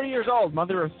was 40 years old,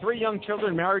 mother of 3 young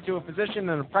children, married to a physician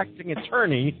and a practicing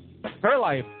attorney. Her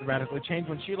life dramatically changed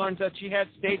when she learned that she had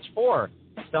stage 4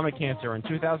 stomach cancer. In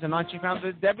 2009, she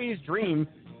founded Debbie's Dream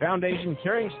Foundation,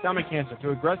 curing stomach cancer, to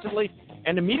aggressively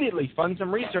and immediately fund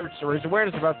some research to raise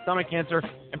awareness about stomach cancer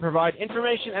and provide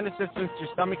information and assistance to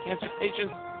stomach cancer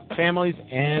patients, families,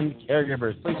 and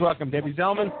caregivers. Please welcome Debbie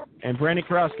Zellman and Brandy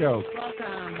Carrasco.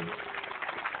 Welcome.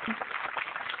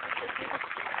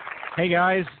 Hey,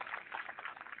 guys.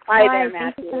 Hi there,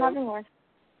 Matthew. Thank you for having us.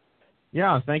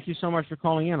 Yeah, thank you so much for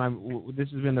calling in. This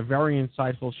has been a very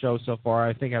insightful show so far.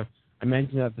 I think I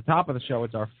mentioned at the top of the show,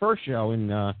 it's our first show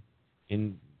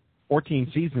in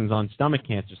 14 seasons on stomach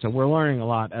cancer, so we're learning a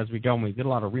lot as we go, and we did a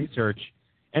lot of research.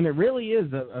 And it really is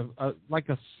like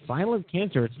a silent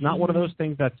cancer. It's not one of those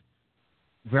things that's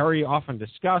very often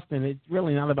discussed, and it's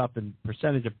really not about the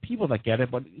percentage of people that get it,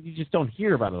 but you just don't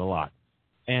hear about it a lot.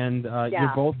 And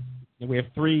you're both, we have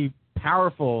 3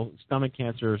 powerful stomach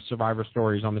cancer survivor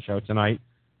stories on the show tonight,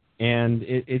 and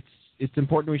it's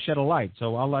important we shed a light.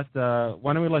 So why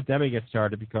don't we let Debbie get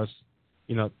started, because,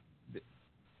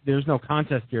 there's no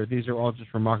contest here. These are all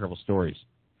just remarkable stories.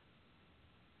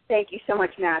 Thank you so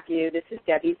much, Matthew. This is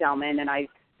Debbie Zellman, and I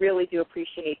really do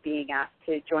appreciate being asked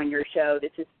to join your show. This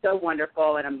is so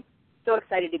wonderful, and I'm so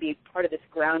excited to be part of this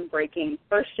groundbreaking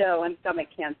first show on stomach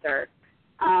cancer.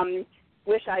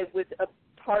 Wish I was a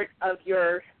part of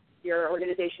your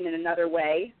organization in another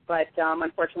way, but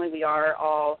unfortunately we are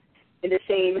all in the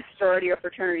same sorority or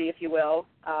fraternity, if you will,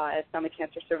 as stomach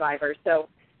cancer survivors. So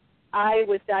I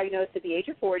was diagnosed at the age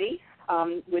of 40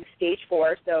 with stage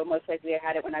 4, so most likely I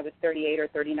had it when I was 38 or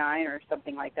 39 or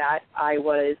something like that. I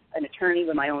was an attorney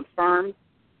with my own firm.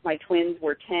 My twins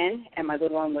were 10, and my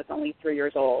little one was only 3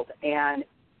 years old. And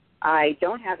I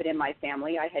don't have it in my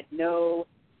family. I had no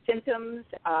symptoms.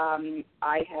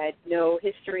 I had no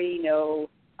history,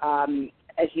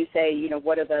 as you say,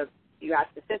 you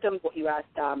asked the symptoms, what you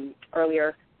asked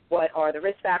earlier, what are the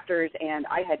risk factors, and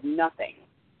I had nothing.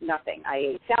 I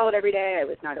ate salad every day. I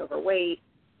was not overweight.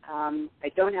 I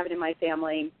don't have it in my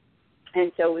family.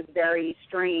 And so it was very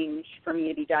strange for me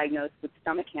to be diagnosed with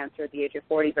stomach cancer at the age of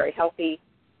 40, very healthy.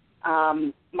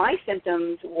 My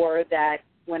symptoms were that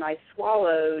when I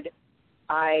swallowed,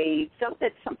 I felt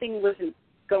that something wasn't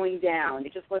going down.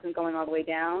 It just wasn't going all the way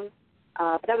down.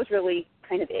 But that was really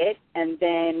kind of it. And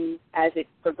then as it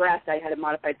progressed, I had a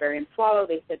modified barium swallow.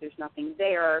 They said there's nothing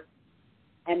there.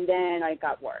 And then I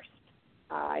got worse.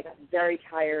 I got very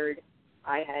tired.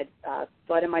 I had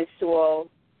blood in my stool.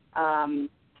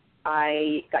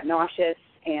 I got nauseous.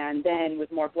 And then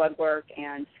with more blood work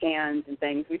and scans and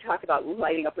things, we talked about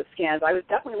lighting up with scans. I was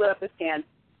definitely lit up with scans.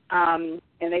 And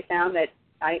they found that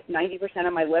 90%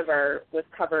 of my liver was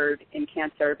covered in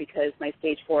cancer because my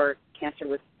stage 4 cancer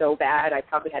was so bad. I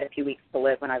probably had a few weeks to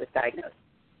live when I was diagnosed.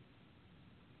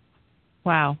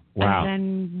 Wow. And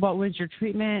then what was your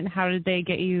treatment? How did they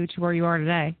get you to where you are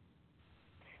today?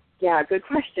 Yeah, good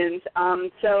questions.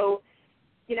 So,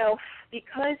 you know,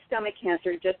 because stomach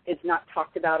cancer just is not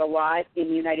talked about a lot in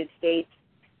the United States,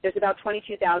 there's about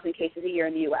 22,000 cases a year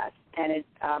in the U.S. And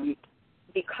it's,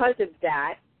 because of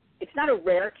that, it's not a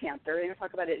rare cancer. They don't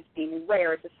talk about it as being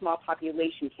rare. It's a small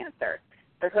population cancer.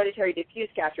 The hereditary diffuse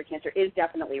gastric cancer is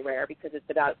definitely rare because it's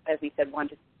about, as we said, 1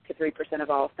 to 3% of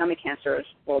all stomach cancers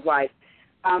worldwide.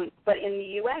 But in the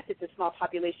U.S., it's a small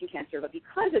population cancer. But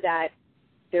because of that,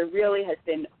 there really has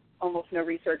been almost no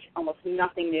research, almost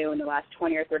nothing new in the last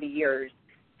 20 or 30 years.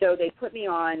 So they put me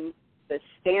on the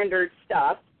standard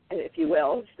stuff, if you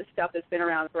will, the stuff that's been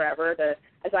around forever.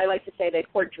 As I like to say, they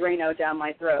pour Drano down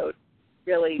my throat.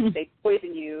 Really, they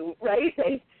poison you, right?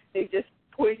 They just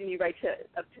poison you right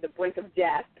up to the brink of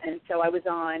death. And so I was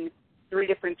on 3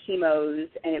 different chemos,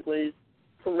 and it was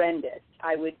horrendous.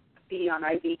 I would be on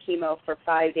IV chemo for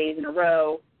 5 days in a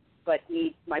row, but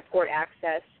need my port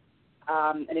access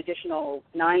an additional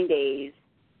 9 days.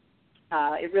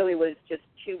 It really was just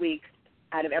 2 weeks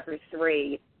out of every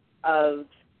 3 of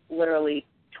literally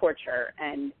torture.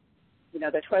 And, you know,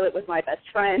 the toilet was my best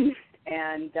friend,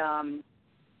 and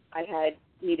I had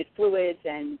needed fluids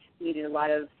and needed a lot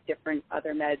of different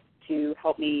other meds to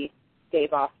help me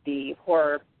stave off the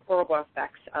horrible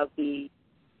effects of the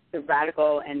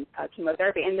radical and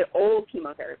chemotherapy and the old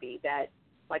chemotherapy that,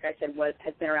 like I said,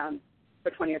 has been around for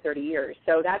 20 or 30 years.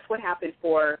 So that's what happened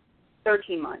for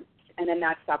 13 months, and then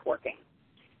that stopped working.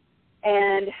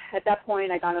 And at that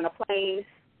point, I got on a plane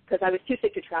because I was too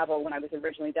sick to travel when I was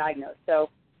originally diagnosed. So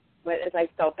as I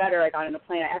felt better, I got on a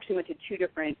plane. I actually went to 2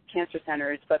 different cancer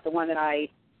centers, but the one that I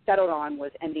settled on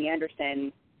was MD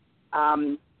Anderson,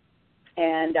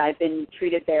 and I've been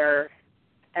treated there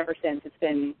ever since. It's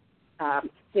been,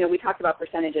 you know, we talked about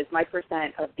percentages. My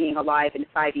percent of being alive in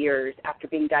 5 years after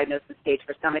being diagnosed with stage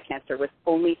 4 stomach cancer was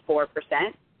only 4%.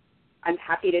 I'm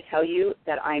happy to tell you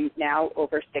that I'm now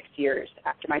over 6 years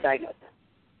after my diagnosis.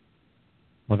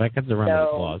 Well, that gets around the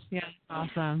applause. Yeah,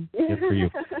 awesome. Good for you.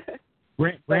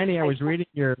 Brandy, I was reading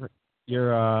your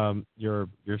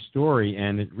story,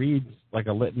 and it reads like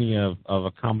a litany of a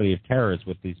comedy of terrors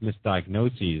with these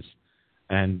misdiagnoses,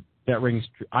 and that rings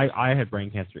true. I had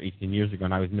brain cancer 18 years ago,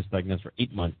 and I was misdiagnosed for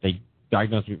 8 months. They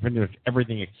diagnosed me pretty much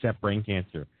everything except brain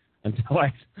cancer until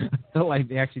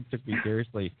they actually took me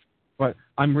seriously. But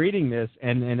I'm reading this,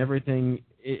 and everything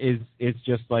is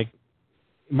just like,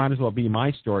 it might as well be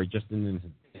my story, just in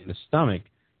the stomach.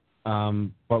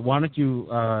 But why don't you,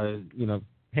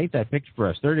 paint that picture for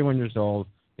us? 31 years old,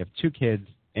 you have 2 kids,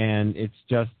 and it's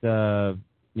just,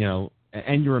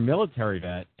 and you're a military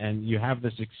vet, and you have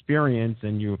this experience,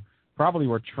 and you probably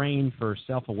were trained for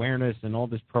self-awareness and all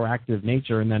this proactive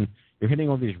nature, and then you're hitting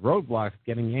all these roadblocks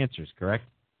getting answers, correct?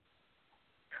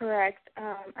 Correct.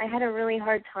 I had a really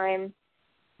hard time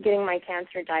getting my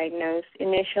cancer diagnosed.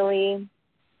 Initially,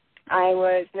 I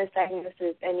was misdiagnosed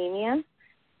with anemia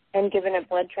and given a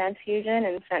blood transfusion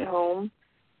and sent home.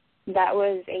 That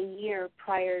was a year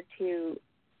prior to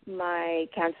my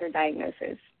cancer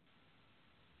diagnosis.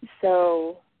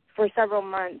 So for several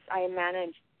months, I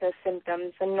managed the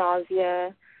symptoms, the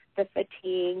nausea, the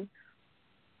fatigue,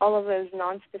 all of those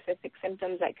nonspecific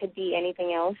symptoms that could be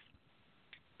anything else.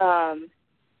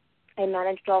 I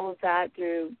managed all of that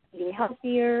through eating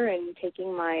healthier and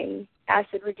taking my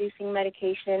acid-reducing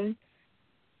medication.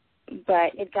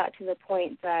 But it got to the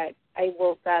point that I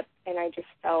woke up and I just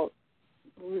felt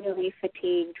really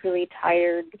fatigued, really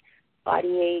tired,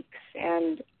 body aches,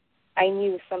 and I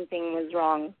knew something was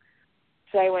wrong.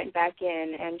 So I went back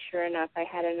in, and sure enough, I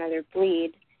had another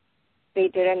bleed. They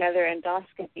did another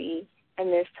endoscopy, and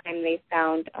this time they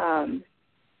found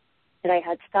that I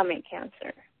had stomach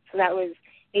cancer. So that was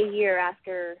a year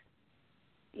after,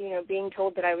 being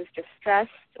told that I was just stressed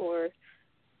or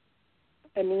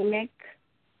anemic.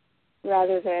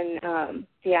 rather than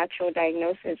the actual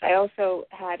diagnosis. I also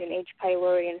had an H.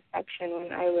 pylori infection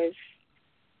when I was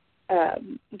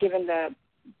given the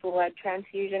blood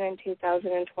transfusion in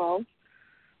 2012.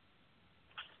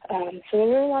 So there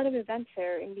were a lot of events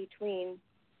there in between,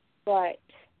 but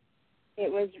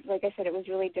it was, like I said, it was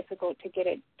really difficult to get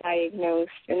it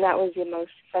diagnosed, and that was the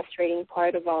most frustrating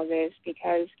part of all this,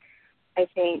 because I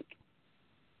think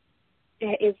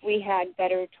if we had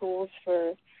better tools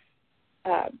for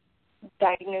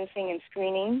diagnosing and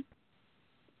screening,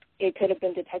 it could have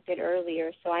been detected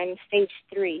earlier. So I'm stage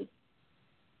 3,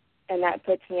 and that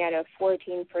puts me at a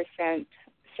 14%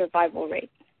 survival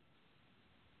rate.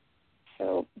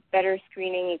 So better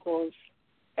screening equals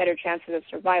better chances of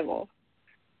survival.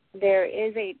 There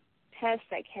is a test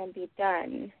that can be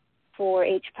done for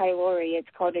H. pylori. It's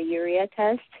called a urea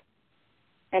test,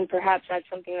 and perhaps that's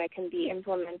something that can be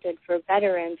implemented for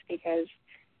veterans, because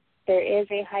there is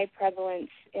a high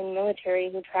prevalence in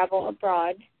military who travel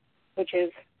abroad, which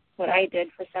is what I did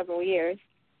for several years.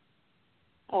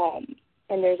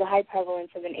 And there's a high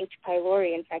prevalence of an H.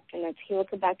 pylori infection, that's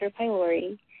Helicobacter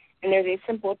pylori, and there's a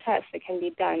simple test that can be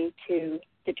done to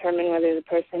determine whether the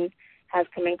person has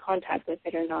come in contact with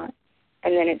it or not,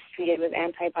 and then it's treated with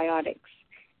antibiotics.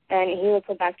 And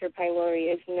Helicobacter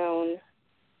pylori is known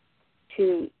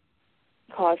to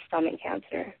cause stomach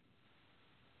cancer.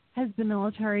 Has the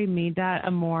military made that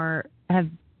a more, have,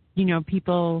 you know,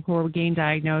 people who are getting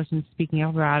diagnosed and speaking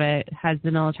up about it, has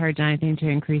the military done anything to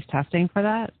increase testing for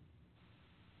that?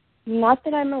 Not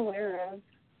that I'm aware of.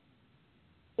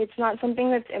 It's not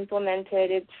something that's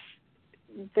implemented.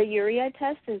 The urea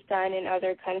test is done in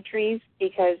other countries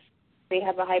because they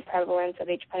have a high prevalence of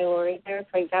H. pylori there,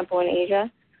 for example, in Asia.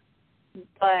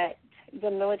 But the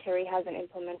military hasn't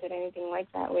implemented anything like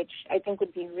that, which I think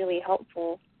would be really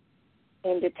helpful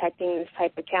in detecting this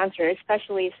type of cancer,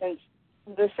 especially since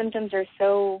the symptoms are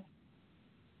so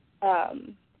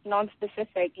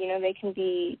nonspecific. You know, they can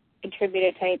be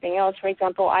attributed to anything else. For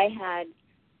example, I had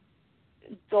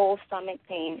dull stomach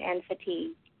pain and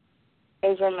fatigue.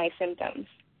 Those were my symptoms.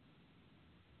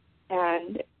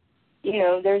 And, you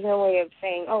know, there's no way of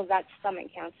saying, oh, that's stomach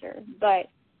cancer. But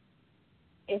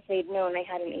if they'd known I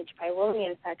had an H. pylori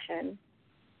infection,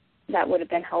 that would have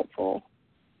been helpful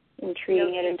in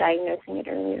treating it and diagnosing it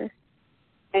earlier.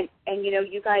 And you know,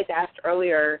 you guys asked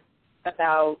earlier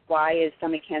about why is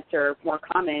stomach cancer more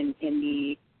common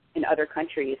in other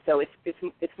countries. So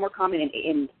it's more common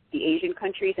in the Asian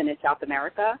countries and in South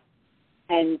America.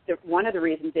 And one of the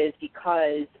reasons is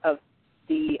because of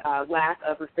the lack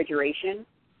of refrigeration.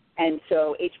 And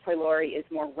so H. pylori is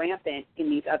more rampant in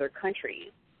these other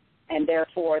countries. And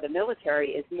therefore, the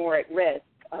military is more at risk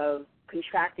of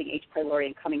contracting H. pylori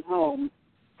and coming home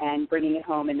and bringing it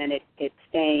home, and then it's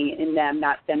staying in them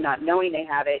not knowing they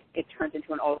have it. It turns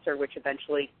into an ulcer, which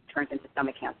eventually turns into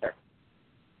stomach cancer.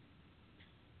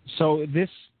 So this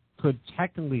could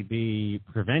technically be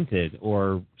prevented,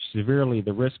 or severely,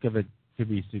 the risk of it could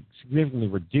be significantly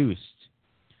reduced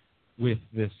with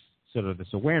this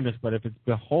awareness. But if it's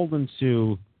beholden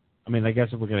to, I mean, I guess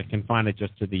if we're going to confine it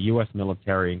just to the U.S.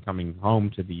 military and coming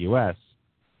home to the U.S.,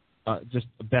 just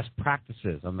best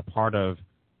practices on the part of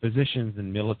physicians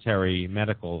and military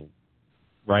medical,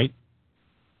 right?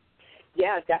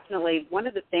 Yeah, definitely. One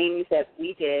of the things that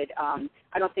we did,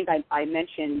 I don't think I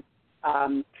mentioned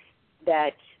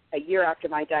that a year after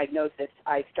my diagnosis,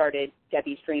 I started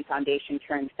Debbie's Dream Foundation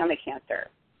Curing Stomach Cancer.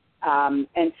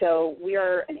 And so we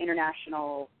are an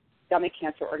international stomach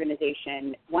cancer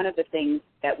organization. One of the things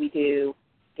that we do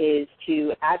is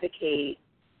to advocate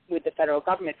with the federal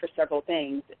government for several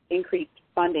things: increased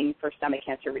funding for stomach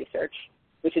cancer research,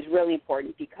 which is really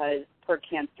important because per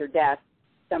cancer death,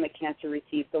 stomach cancer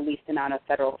receives the least amount of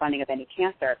federal funding of any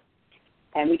cancer.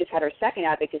 And we just had our second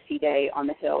advocacy day on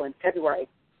the Hill in February.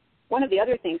 One of the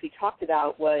other things we talked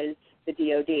about was the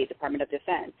DOD, Department of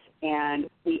Defense, and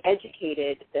we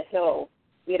educated the Hill.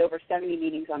 We had over 70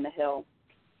 meetings on the Hill,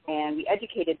 and we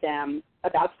educated them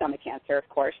about stomach cancer, of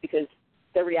course, because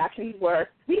the reactions were,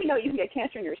 we didn't know you can get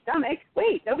cancer in your stomach.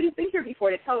 Wait, nobody's been here before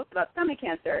to tell us about stomach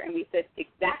cancer. And we said,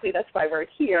 exactly, that's why we're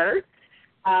here.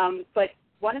 But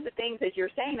one of the things, as you're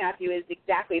saying, Matthew, is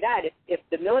exactly that. If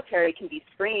the military can be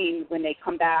screened when they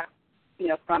come back, you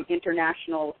know, from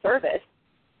international service,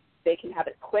 they can have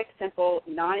a quick, simple,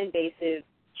 non-invasive,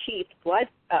 cheap breath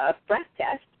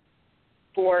test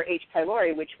for H.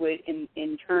 pylori, which would,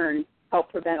 in turn,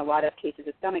 help prevent a lot of cases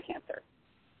of stomach cancer.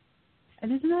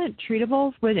 And isn't that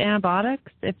treatable with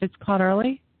antibiotics if it's caught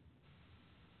early?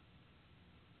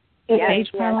 Yes,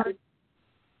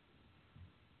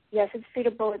 it's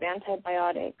treatable with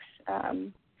antibiotics.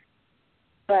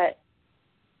 But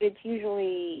it's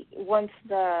usually once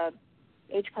the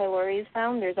H. pylori is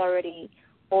found, there's already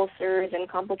ulcers and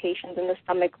complications in the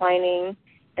stomach lining,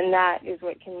 and that is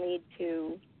what can lead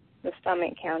to the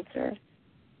stomach cancer.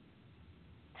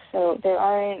 So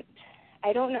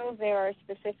I don't know if there are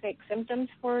specific symptoms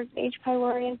for H.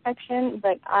 pylori infection,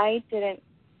 but I didn't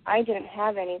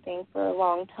have anything for a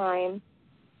long time.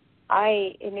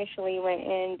 I initially went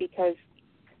in because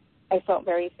I felt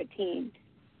very fatigued,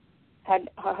 had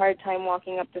a hard time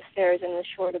walking up the stairs and was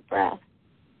short of breath.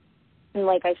 And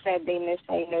like I said, they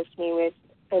misdiagnosed me with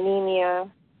anemia,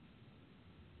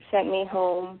 sent me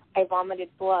home. I vomited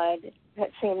blood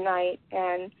that same night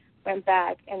and went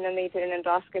back, and then they did an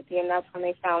endoscopy, and that's when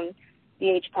they found the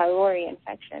H. pylori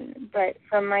infection. But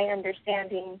from my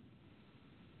understanding,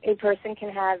 a person can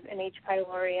have an H.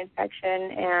 pylori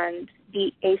infection and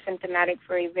be asymptomatic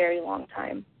for a very long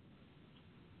time.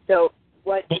 So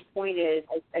what the point is,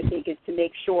 I think, is to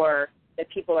make sure that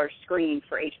people are screened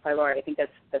for H. pylori. I think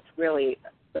that's really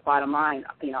the bottom line,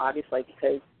 obviously,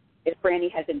 because if Brandy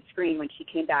had been screened when she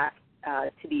came back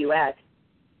to the U.S.,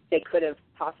 they could have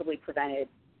possibly prevented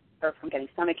her from getting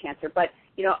stomach cancer. But,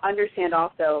 understand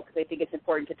also, because I think it's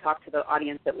important to talk to the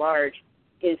audience at large,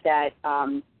 is that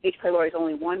H. pylori is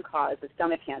only one cause of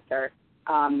stomach cancer.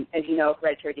 As you know,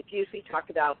 hereditary diffuse we talked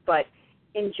about, but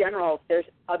in general, there's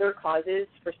other causes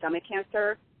for stomach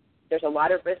cancer. There's a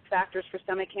lot of risk factors for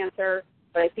stomach cancer,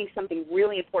 but I think something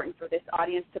really important for this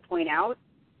audience to point out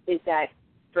is that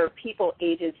for people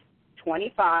ages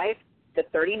 25 to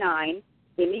 39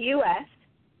 in the U.S.,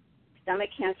 stomach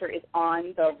cancer is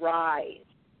on the rise.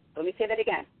 Let me say that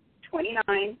again.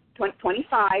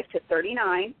 25 to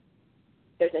 39,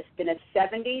 there's been a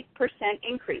 70%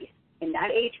 increase in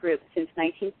that age group since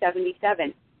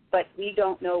 1977, but we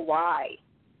don't know why.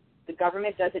 The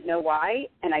government doesn't know why,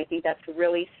 and I think that's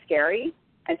really scary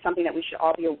and something that we should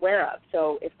all be aware of.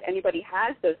 So if anybody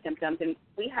has those symptoms, and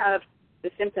we have the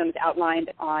symptoms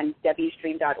outlined on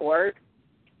debbiestream.org,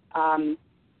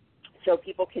 so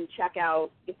people can check out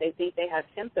if they think they have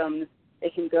symptoms. They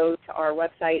can go to our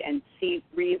website and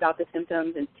read about the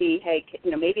symptoms and see, hey,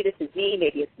 maybe this is me,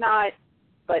 maybe it's not,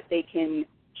 but they can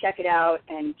check it out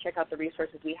and check out the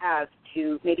resources we have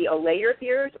to maybe allay your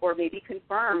fears or maybe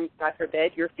confirm, God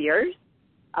forbid, your fears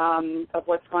of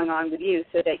what's going on with you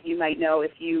so that you might know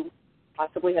if you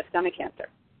possibly have stomach cancer.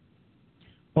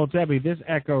 Well, Debbie, this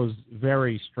echoes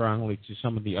very strongly to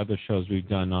some of the other shows we've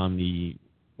done on the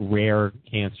rare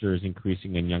cancers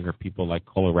increasing in younger people like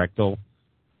colorectal,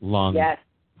 lung,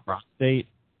 prostate,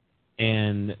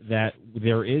 and that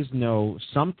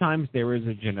sometimes there is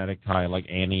a genetic tie, like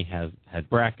Annie had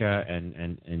BRCA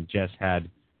and Jess had,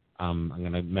 I'm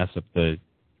going to mess up the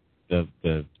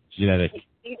genetic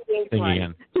thing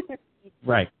again.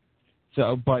 Right.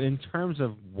 So, but in terms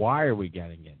of why are we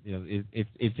getting it,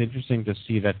 it's interesting to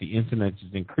see that the incidence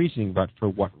is increasing, but for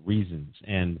what reasons?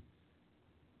 And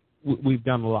we've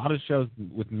done a lot of shows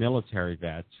with military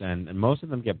vets, and most of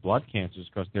them get blood cancers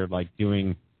because they're like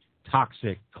doing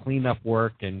toxic cleanup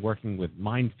work and working with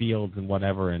minefields and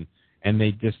whatever, and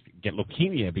they just get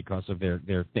leukemia because of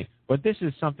their thing. But this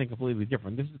is something completely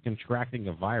different. This is contracting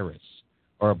a virus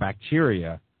or a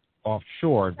bacteria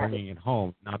offshore and bringing it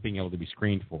home, not being able to be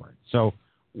screened for it. So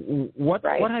what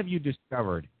have you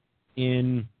discovered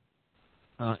in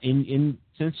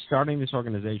since starting this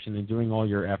organization and doing all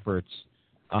your efforts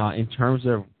in terms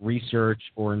of research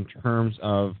or in terms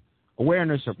of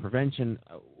awareness or prevention?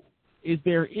 Is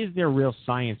there real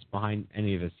science behind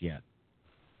any of this yet?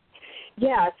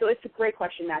 Yeah, so it's a great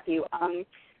question, Matthew.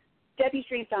 Debbie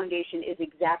Stream Foundation is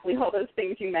exactly all those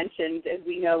things you mentioned. As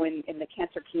we know in the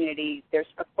cancer community, there's,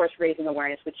 of course, raising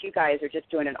awareness, which you guys are just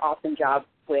doing an awesome job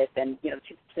with, and,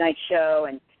 tonight's show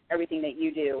and everything that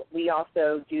you do. We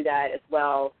also do that as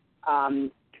well.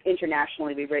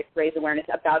 Internationally, we raise awareness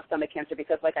about stomach cancer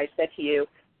because, like I said to you,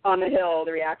 on the Hill,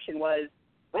 the reaction was,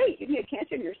 wait, you had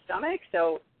cancer in your stomach?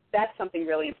 So that's something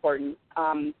really important.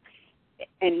 And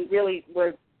really,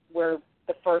 we're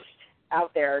the first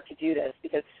out there to do this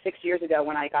because 6 years ago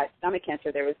when I got stomach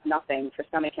cancer, there was nothing for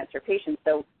stomach cancer patients.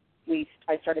 So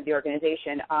I started the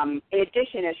organization. In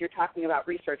addition, as you're talking about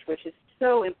research, which is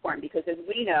so important because as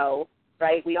we know,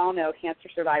 right, we all know, cancer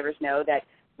survivors know that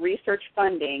research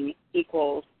funding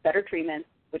equals better treatments,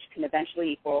 which can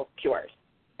eventually equal cures.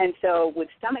 And so with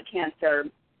stomach cancer,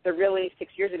 there really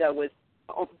 6 years ago was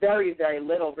very, very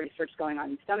little research going on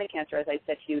in stomach cancer. As I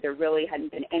said to you, there really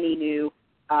hadn't been any new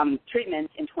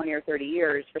treatments in 20 or 30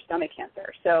 years for stomach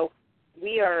cancer. So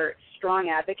we are strong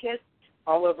advocates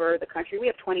all over the country. We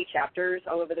have 20 chapters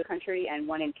all over the country and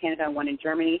one in Canada and one in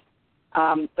Germany.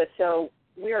 But so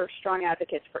we are strong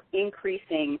advocates for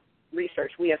increasing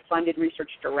research. We have funded research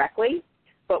directly,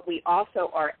 but we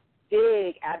also are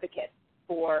big advocates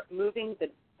for moving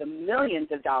the millions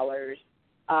of dollars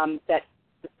that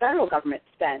the federal government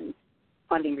spends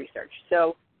funding research.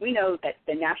 So we know that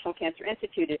the National Cancer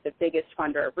Institute is the biggest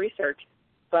funder of research,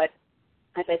 but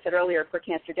as I said earlier, for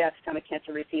cancer deaths, stomach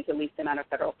cancer receives the least amount of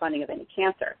federal funding of any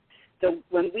cancer. So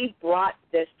when we brought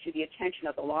this to the attention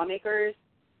of the lawmakers,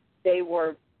 they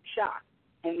were shocked.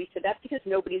 And we said, that's because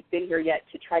nobody's been here yet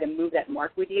to try to move that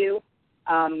mark with you.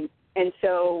 And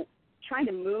so trying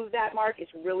to move that mark is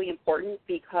really important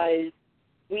because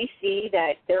we see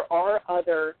that there are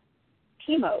other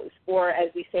chemos, or as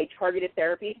we say, targeted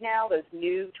therapies now, those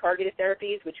new targeted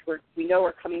therapies, which we know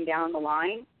are coming down the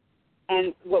line.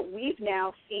 And what we've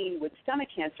now seen with stomach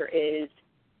cancer is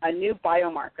a new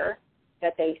biomarker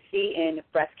that they see in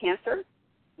breast cancer,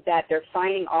 that they're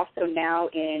finding also now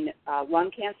in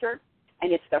lung cancer,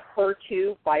 and it's the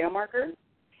HER2 biomarker.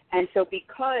 And so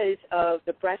because of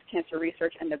the breast cancer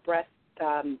research and the breast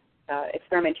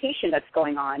experimentation that's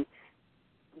going on,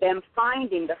 them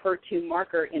finding the HER2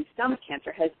 marker in stomach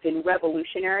cancer has been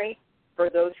revolutionary for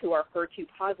those who are HER2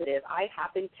 positive. I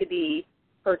happen to be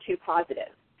HER2 positive.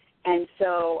 And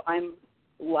so I'm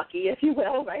lucky, if you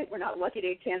will, right? We're not lucky to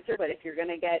get cancer, but if you're going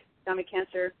to get stomach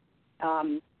cancer,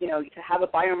 to have a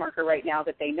biomarker right now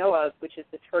that they know of, which is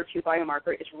this HER2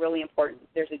 biomarker, is really important.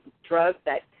 There's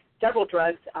several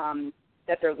drugs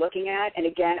that they're looking at. And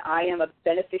again, I am a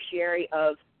beneficiary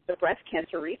of the breast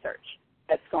cancer research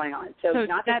that's going on. So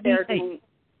not that they're doing.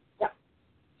 Yep.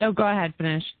 Oh, go ahead,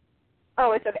 finish.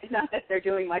 Oh, it's okay. Not that they're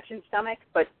doing much in stomach,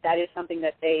 but that is something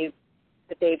that they've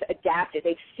adapted.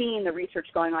 They've seen the research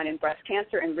going on in breast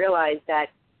cancer and realized that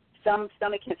some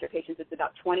stomach cancer patients, it's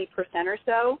about 20% or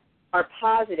so, are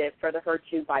positive for the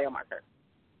HER2 biomarker.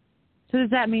 So does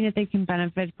that mean that they can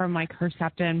benefit from like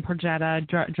Herceptin,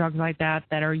 Perjeta, drugs like that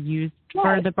are used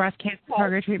for the breast cancer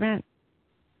target treatment?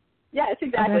 Yes,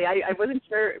 exactly. Okay. I wasn't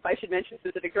sure if I should mention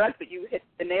specific drugs, but you hit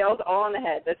the nails all on the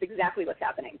head. That's exactly what's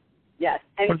happening. Yes.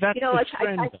 And but that's the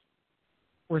trend.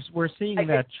 We're seeing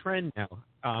that trend now.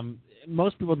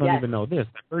 Most people don't even know this.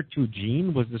 The HER2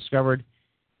 gene was discovered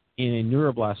in a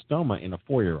neuroblastoma in a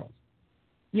 4-year-old.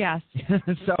 Yes.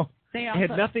 So it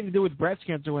had nothing to do with breast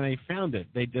cancer when they found it.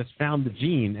 They just found the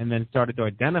gene and then started to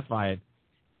identify it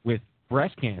with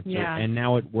breast cancer. Yeah. And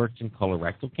now it works in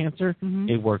colorectal cancer, Mm-hmm.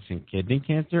 it works in kidney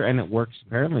cancer, and it works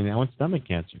apparently now in stomach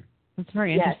cancer. That's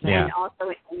very interesting. Yes, and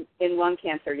also in lung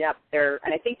cancer, yep.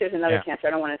 And I think there's another cancer.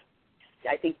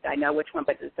 I think I know which one,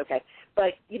 but it's okay.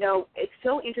 But, it's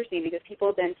so interesting because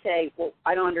people then say, well,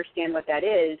 I don't understand what that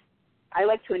is. I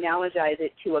like to analogize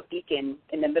it to a beacon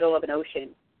in the middle of an ocean,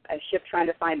 a ship trying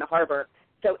to find the harbor.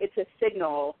 So it's a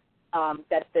signal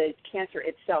that the cancer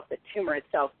itself, the tumor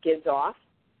itself, gives off.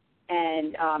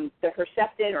 And the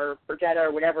Herceptin or Perjeta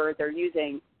or whatever they're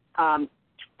using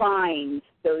finds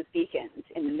those beacons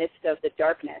in the midst of the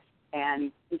darkness.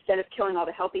 And instead of killing all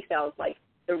the healthy cells like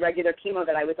the regular chemo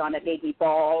that I was on that made me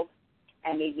bald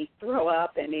and made me throw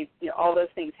up and made all those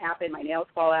things happen, my nails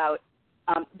fall out,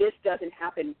 this doesn't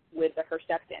happen with the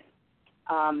Herceptin.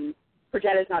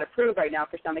 Perjeta is not approved right now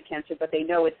for stomach cancer, but they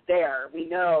know it's there. We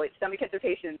know stomach cancer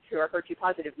patients who are HER2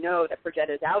 positive know that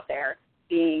Perjeta is out there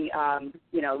being,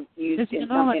 used in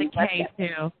some with a K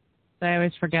too. So I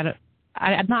always forget it.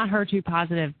 I'm not HER2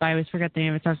 positive, but I always forget the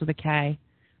name. It starts with a K.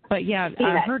 But yeah,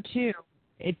 HER2.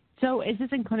 So is this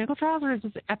in clinical trials or is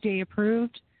this FDA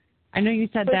approved? I know you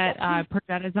said that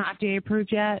Perjeta is not FDA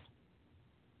approved yet.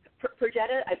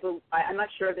 Perjeta, I'm not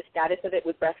sure of the status of it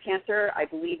with breast cancer. I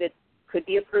believe it could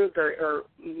be approved or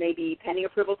maybe pending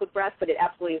approvals with breast, but it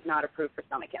absolutely is not approved for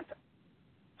stomach cancer.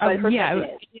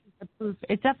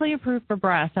 It's definitely approved for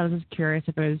breast. I was just curious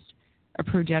if it was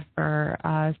approved yet for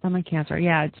stomach cancer.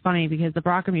 Yeah, it's funny because the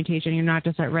BRCA mutation, you're not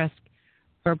just at risk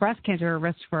for breast cancer, you're at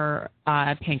risk for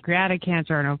pancreatic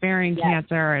cancer and ovarian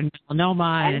cancer and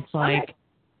melanoma, and it's like,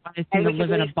 I seem to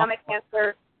live in a stomach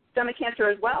cancer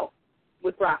as well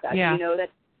with BRCA. Yeah. You know that?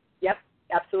 Yep,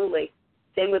 absolutely.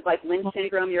 Same with like Lynch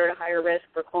syndrome, you're at a higher risk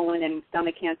for colon and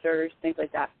stomach cancers, things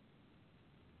like that.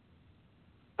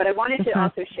 But I wanted to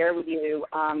also share with you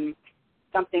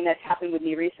something that's happened with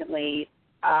me recently.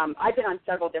 I've been on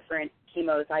several different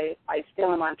chemos. I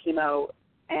still am on chemo,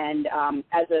 and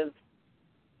as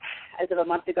of a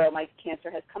month ago, my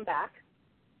cancer has come back.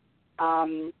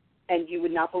 And you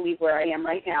would not believe where I am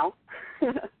right now.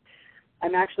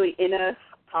 I'm actually in a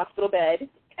hospital bed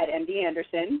at MD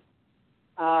Anderson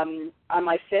on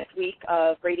my 5th week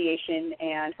of radiation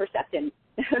and Herceptin.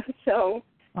 So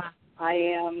I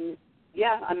am,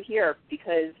 I'm here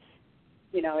because,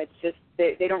 it's just,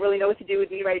 they don't really know what to do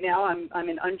with me right now. I'm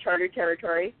in uncharted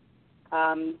territory.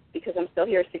 because I'm still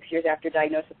here 6 years after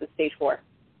diagnosis with stage 4.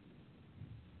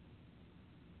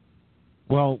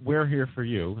 Well, we're here for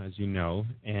you, as you know,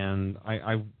 and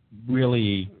I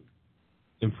really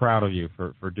am proud of you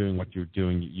for doing what you're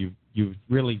doing. You've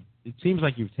really, it seems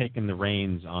like you've taken the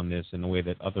reins on this in a way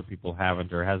that other people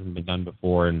haven't or hasn't been done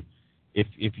before. And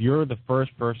if you're the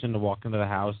first person to walk into the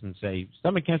house and say,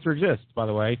 stomach cancer exists, by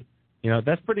the way,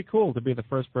 that's pretty cool to be the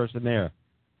first person there.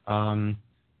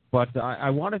 But I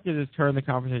wanted to just turn the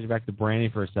conversation back to Brandy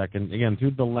for a second, again,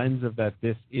 through the lens of that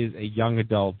this is a young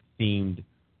adult-themed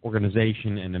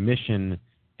organization and a mission,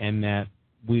 and that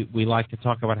we like to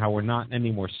talk about how we're not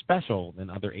any more special than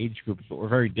other age groups, but we're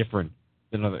very different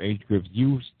than other age groups.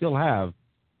 You still have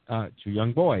 2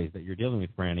 young boys that you're dealing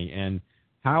with, Brandy, and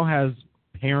how has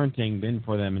parenting been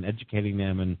for them and educating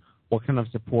them, and what kind of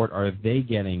support are they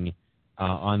getting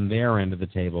on their end of the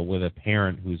table with a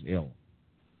parent who's ill?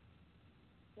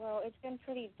 Well, it's been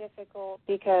pretty difficult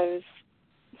because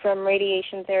from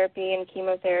radiation therapy and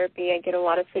chemotherapy, I get a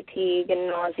lot of fatigue and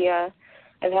nausea.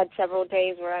 I've had several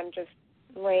days where I'm just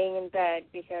laying in bed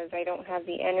because I don't have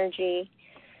the energy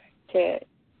to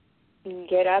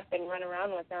get up and run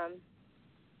around with them.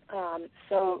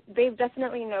 So they've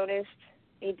definitely noticed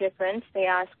a difference. They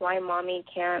ask why Mommy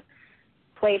can't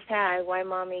play tag, why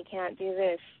Mommy can't do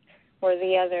this or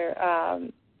the other.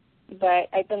 But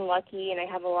I've been lucky, and I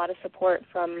have a lot of support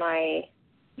from my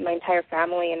entire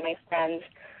family and my friends.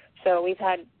 So we've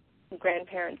had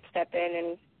grandparents step in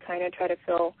and kind of try to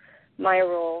fill my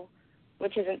role,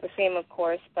 which isn't the same, of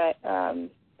course, but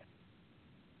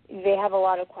they have a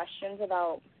lot of questions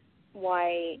about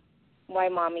why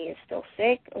Mommy is still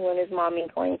sick, when is Mommy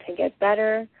going to get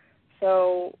better.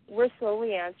 So we're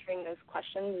slowly answering those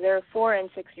questions. They're 4 and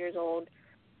 6 years old,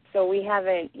 so we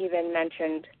haven't even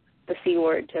mentioned the C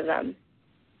word to them.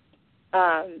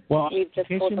 Well, we've just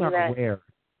in case told you're them not that aware,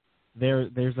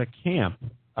 there's a camp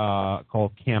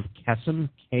called Camp Kesem,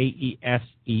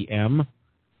 K-E-S-E-M.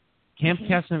 Camp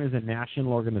Kesem is a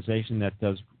national organization that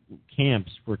does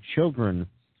camps for children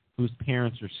whose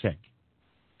parents are sick.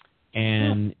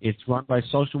 And it's run by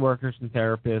social workers and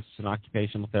therapists and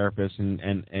occupational therapists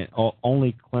and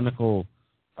only clinical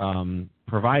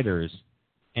providers.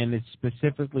 And it's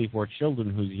specifically for children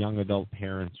whose young adult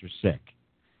parents are sick.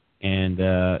 And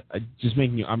just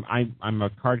making you, I'm a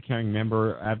card-carrying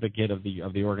member, advocate of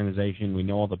the organization. We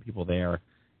know all the people there,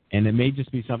 and it may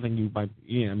just be something you might,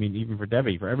 even for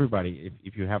Debbie, for everybody,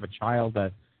 if you have a child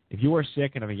if you are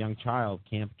sick and have a young child,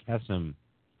 Camp Kesem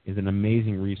is an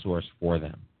amazing resource for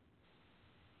them.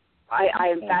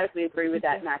 I emphatically agree with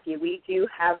that, Matthew. We do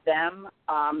have them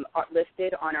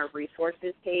listed on our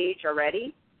resources page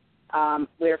already.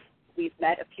 We've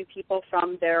met a few people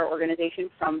from their organization,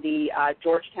 from the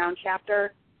Georgetown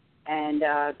chapter, and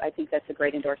I think that's a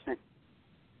great endorsement.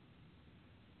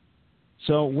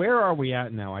 So where are we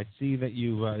at now? I see that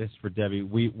you, this is for Debbie,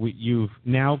 you've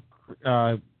now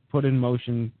put in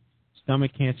motion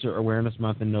Stomach Cancer Awareness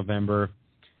Month in November.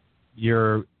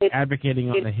 You're advocating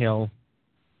on the Hill.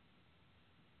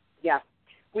 Yeah.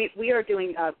 We are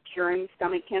doing Curing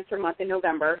Stomach Cancer Month in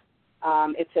November.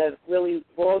 It's a really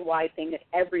worldwide thing that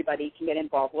everybody can get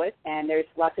involved with, and there's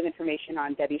lots of information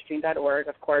on debbiestream.org,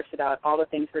 of course, about all the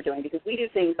things we're doing, because we do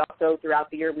things also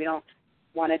throughout the year. We don't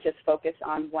want to just focus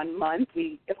on one month.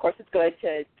 Of course, it's good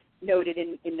to note it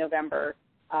in November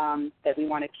that we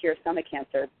want to cure stomach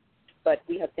cancer, but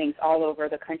we have things all over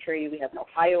the country. We have an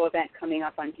Ohio event coming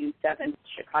up on June 7th,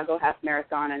 Chicago Half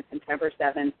Marathon on September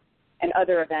 7th, and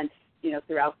other events,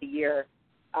 throughout the year.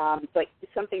 But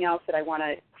something else that I want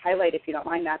to highlight, if you don't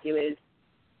mind, Matthew, is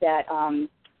that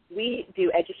we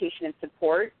do education and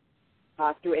support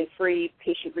through a free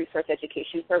patient resource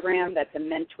education program. That's a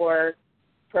mentor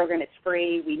program. It's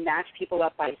free. We match people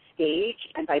up by stage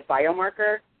and by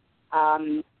biomarker,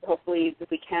 hopefully, if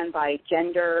we can, by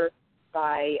gender,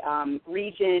 by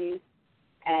region,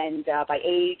 and by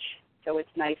age. So it's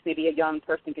nice. Maybe a young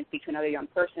person can speak to another young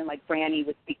person, like Brandy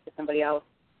would speak to somebody else.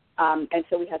 And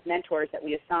so we have mentors that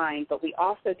we assign, but we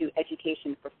also do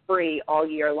education for free all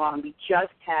year long. We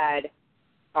just had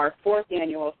our 4th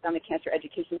annual Stomach Cancer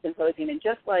Education Symposium, and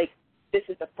just like this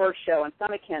is the first show on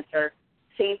stomach cancer,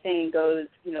 same thing goes,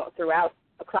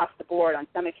 across the board on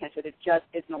stomach cancer. There just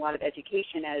isn't a lot of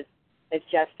education, as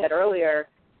Jeff said earlier.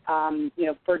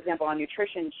 For example, on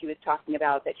nutrition, she was talking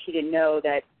about that she didn't know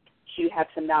that she had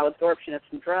some malabsorption of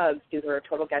some drugs due to her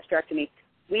total gastrectomy.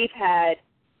 We've had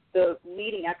the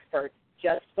leading experts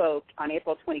just spoke on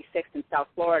April 26th in South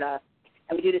Florida,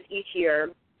 and we do this each year,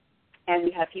 and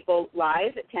we have people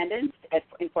live attendance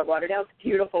in Fort Lauderdale. It's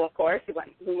beautiful, of course.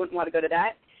 Who wouldn't want to go to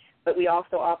that? But we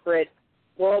also offer it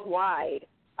worldwide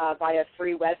via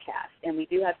free webcast. And we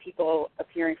do have people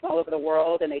appearing from all over the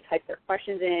world, and they type their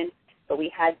questions in. But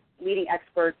we had leading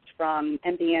experts from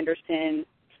MD Anderson,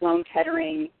 Sloan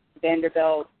Kettering,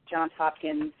 Vanderbilt, Johns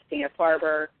Hopkins,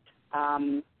 Dana-Farber,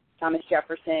 Thomas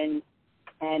Jefferson,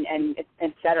 and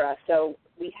et cetera. So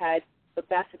we had the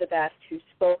best of the best who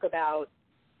spoke about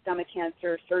stomach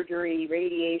cancer, surgery,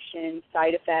 radiation,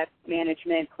 side effects,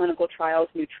 management, clinical trials,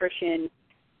 nutrition,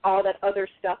 all that other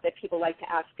stuff that people like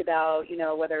to ask about, you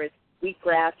know, whether it's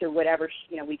wheatgrass or whatever.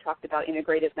 You know, we talked about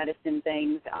integrative medicine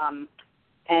things.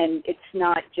 And it's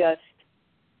not just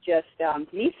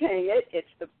me saying it. It's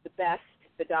the best,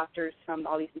 the doctors from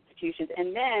all these institutions.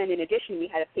 And then, in addition, we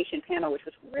had a patient panel, which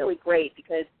was really great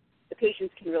because the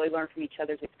patients can really learn from each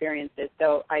other's experiences.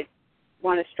 So I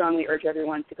want to strongly urge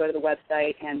everyone to go to the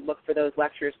website and look for those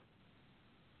lectures.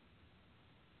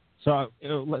 So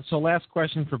last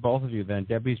question for both of you then.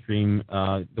 Debbie's Dream,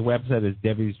 the website is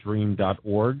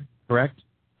debbiesdream.org, correct?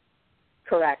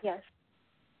 Correct, yes.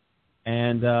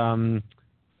 And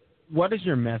what is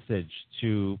your message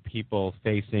to people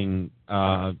facing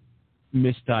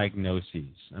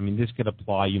misdiagnoses? I mean, this could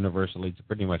apply universally to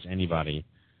pretty much anybody,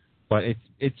 but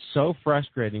it's so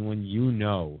frustrating when you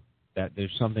know that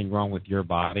there's something wrong with your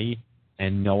body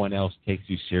and no one else takes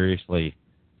you seriously,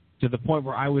 to the point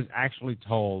where I was actually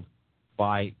told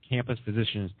by campus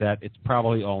physicians that it's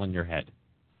probably all in your head.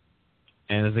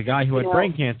 And as a guy who had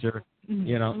brain cancer,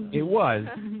 you know, it was,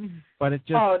 but it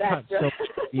just cut so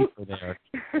deeper there.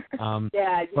 You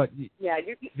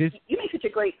make such a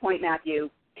great point, Matthew,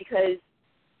 because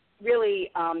really,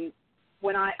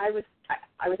 when I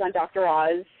was on Dr.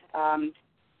 Oz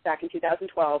back in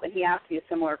 2012, and he asked me a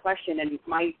similar question, and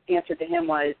my answer to him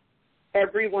was,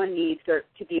 everyone needs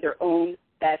to be their own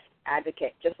best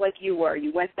advocate, just like you were.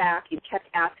 You went back, you kept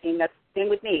asking. That's the same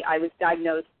with me. I was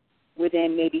diagnosed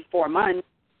within maybe 4 months,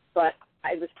 but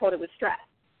I was told it was stress.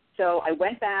 So I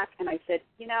went back and I said,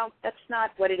 you know, that's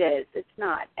not what it is. It's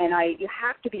not. And you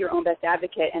have to be your own best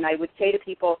advocate. And I would say to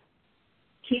people,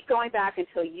 keep going back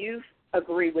until you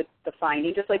agree with the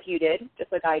finding, just like you did,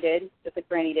 just like I did, just like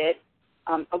Brandy did.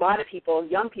 A lot of people,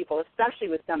 young people, especially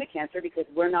with stomach cancer, because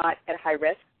we're not at high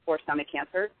risk for stomach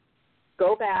cancer,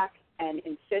 go back and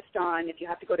insist on, if you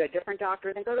have to go to a different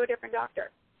doctor, then go to a different doctor.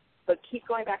 But keep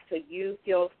going back until you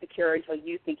feel secure, until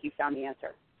you think you found the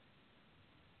answer.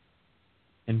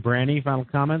 And Brandy, final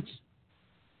comments?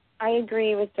 I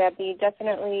agree with Debbie.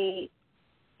 Definitely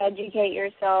educate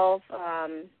yourself.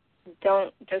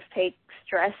 Don't just take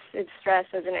stress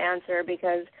as an answer,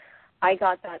 because I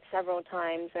got that several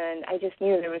times, and I just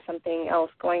knew there was something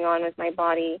else going on with my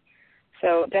body.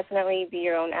 So definitely be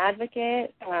your own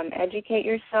advocate. Educate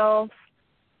yourself.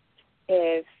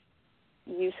 If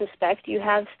you suspect you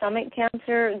have stomach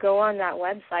cancer, go on that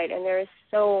website, and there is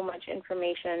so much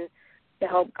information to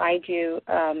help guide you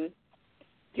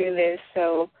through this.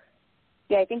 So,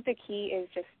 yeah, I think the key is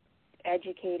just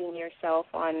educating yourself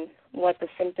on what the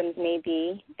symptoms may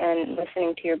be and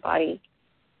listening to your body.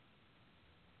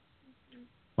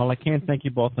 Well, I can't thank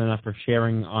you both enough for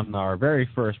sharing on our very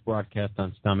first broadcast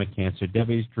on stomach cancer.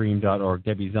 debbiesdream.org,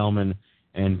 Debbie Zellman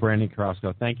and Brandy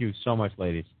Carrasco. Thank you so much,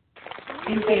 ladies.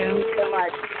 Thank you so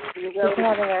much. Thank you for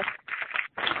having us.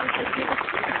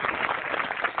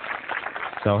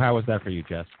 So how was that for you,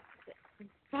 Jess?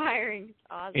 Inspiring.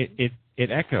 Awesome. It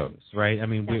echoes, right? I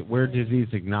mean, we're disease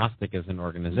agnostic as an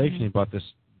organization, but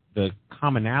the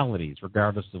commonalities,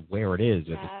 regardless of where it is,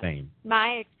 are the same.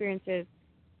 My experience is,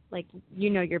 like, you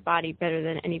know your body better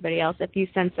than anybody else. If you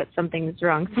sense that something is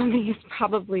wrong, something is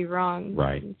probably wrong.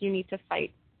 Right. You need to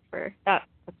fight for that.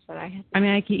 That's what I had. I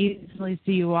mean, I could easily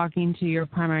see you walking to your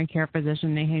primary care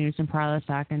physician, they hand you some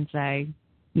Prilosec and say,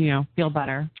 you know, feel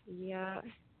better. Yeah.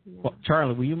 Well,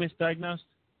 Charlie, were you misdiagnosed?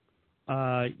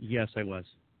 Yes, I was.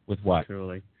 With what?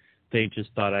 Truly. They just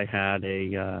thought I had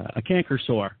a canker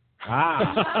sore.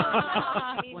 That's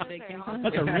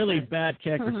a really bad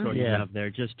canker sore you have there.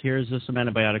 Just here's some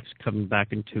antibiotics coming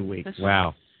back in 2 weeks.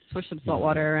 Wow. Push some salt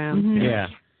water around. Mm-hmm. Yeah.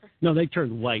 No, they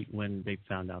turned white when they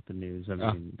found out the news. I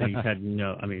mean, they had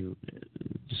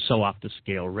so off the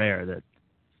scale rare that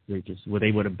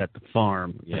they would have bet the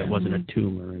farm that it wasn't a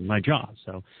tumor in my jaw.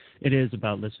 So it is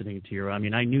about listening to I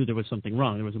mean, I knew there was something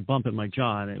wrong. There was a bump in my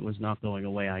jaw, and it was not going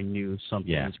away. I knew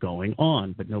something was going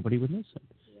on, but nobody would listen.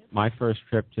 My first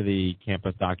trip to the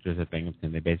campus doctors at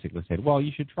Binghamton, they basically said, well,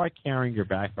 you should try carrying your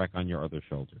backpack on your other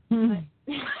shoulder.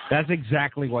 That's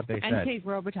exactly what they said. And take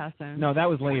Robitussin. No, that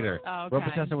was later. Oh, okay.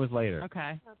 Robitussin was later.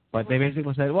 Okay. But they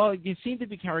basically said, well, you seem to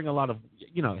be carrying a lot of,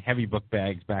 heavy book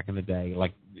bags back in the day.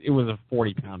 Like, it was a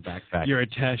 40-pound backpack. Your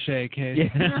attaché case.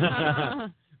 Yeah.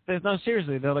 no,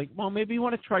 seriously, they're like, well, maybe you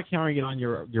want to try carrying it on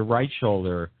your right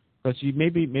shoulder, because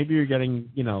maybe you're getting,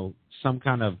 some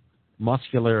kind of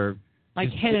muscular, like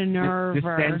hit a nerve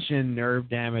distension, nerve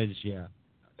damage. Yeah,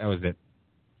 that was it.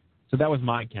 So that was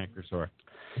my canker sore.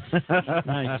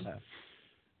 Nice.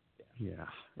 Yeah,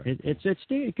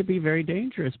 it could be very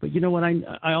dangerous. But you know what?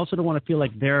 I also don't want to feel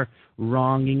like they're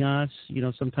wronging us.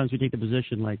 Sometimes we take the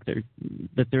position like they're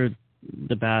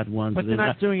the bad ones. But they're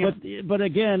not doing it. But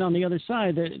again, on the other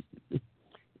side,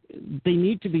 they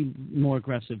need to be more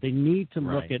aggressive. They need to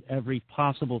look at every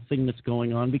possible thing that's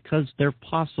going on because they're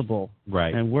possible.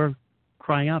 Right. And we're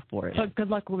crying out for it. But good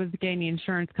luck with getting the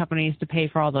insurance companies to pay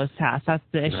for all those tests. That's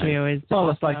the issue. Right. Is well,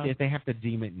 it's like if they have to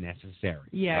deem it necessary.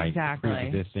 Yeah, right? exactly.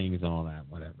 This things and all that,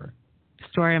 whatever.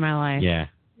 Story of my life. Yeah.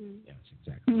 Yes,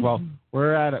 exactly. Well,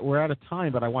 we're out of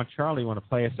time, but I want Charlie. Want to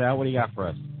play us out? What do you got for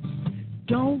us?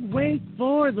 Don't wait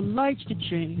for the lights to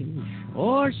change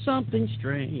or something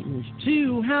strange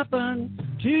to happen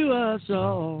to us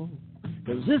all.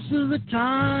 'Cause this is the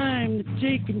time to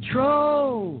take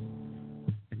control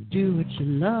and do what you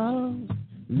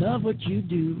love what you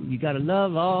do. You gotta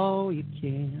love all you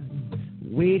can,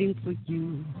 waiting for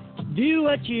you to do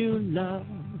what you love.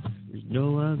 There's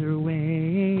no other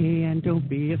way, and don't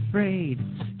be afraid.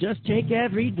 Just take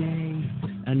every day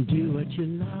and do what you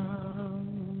love.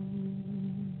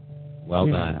 Well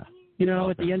done.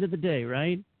 At the end of the day,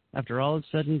 right? After all is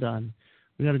said and done,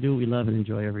 we got to do what we love and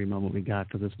enjoy every moment we got,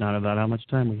 because it's not about how much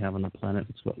time we have on the planet.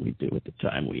 It's what we do with the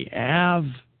time we have.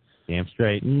 Damn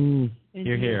straight.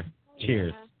 You're here.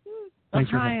 Cheers. Thanks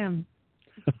for having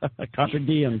me. Carpe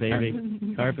diem, baby.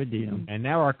 Carpe diem. And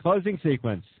now our closing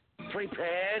sequence.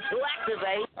 Prepare to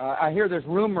activate. I hear there's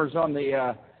rumors on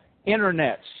the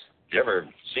internets. You ever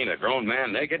seen a grown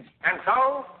man naked? And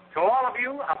so, to all of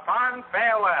you, a fond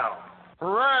farewell.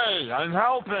 Hooray, I'm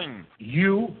helping.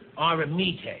 You are a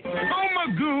meathead. Oh,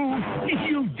 Magoo,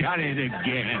 you done it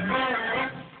again.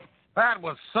 That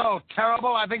was so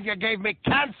terrible, I think you gave me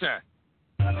cancer.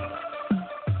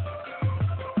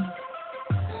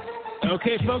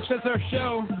 Okay, folks, that's our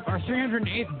show, our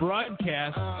 308th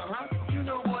broadcast.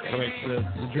 Wait, the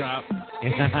drop.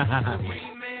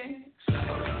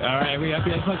 All right, we have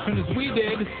as much fun as we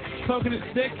did, poking at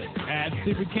sticks at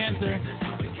Stupid Cancer.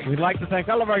 We'd like to thank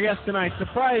all of our guests tonight.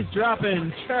 Surprise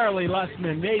drop-in, Charlie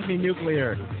Lussman, Made Me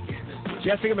Nuclear,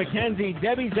 Jessica McKenzie,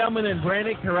 Debbie Zellman, and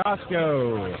Brandon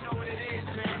Carrasco.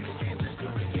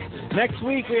 Next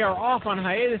week, we are off on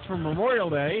hiatus for Memorial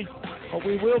Day, but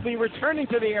we will be returning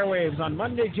to the airwaves on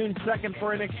Monday, June 2nd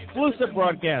for an exclusive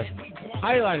broadcast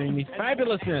highlighting the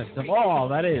fabulousness of all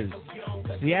that is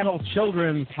Seattle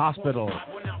Children's Hospital.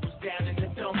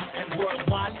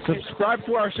 Subscribe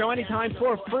to our show anytime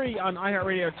for free on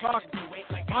iHeartRadio Talk,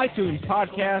 iTunes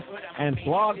Podcast, and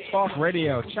Blog Talk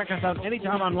Radio. Check us out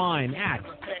anytime online at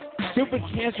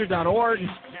stupidcancer.org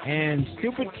and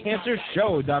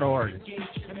stupidcancershow.org.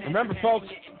 Remember, folks,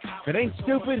 if it ain't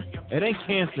stupid, it ain't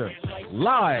cancer.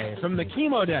 Live from the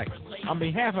chemo deck, on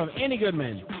behalf of Annie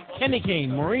Goodman, Kenny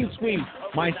Kane, Maureen Sweet,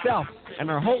 myself, and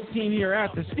our whole team here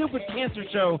at the Stupid Cancer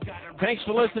Show, thanks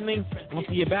for listening. We'll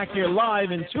see you back here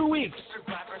live in 2 weeks.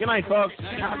 Good night, folks.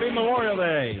 Happy Memorial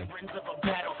Day.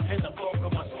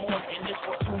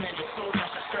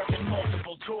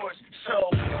 So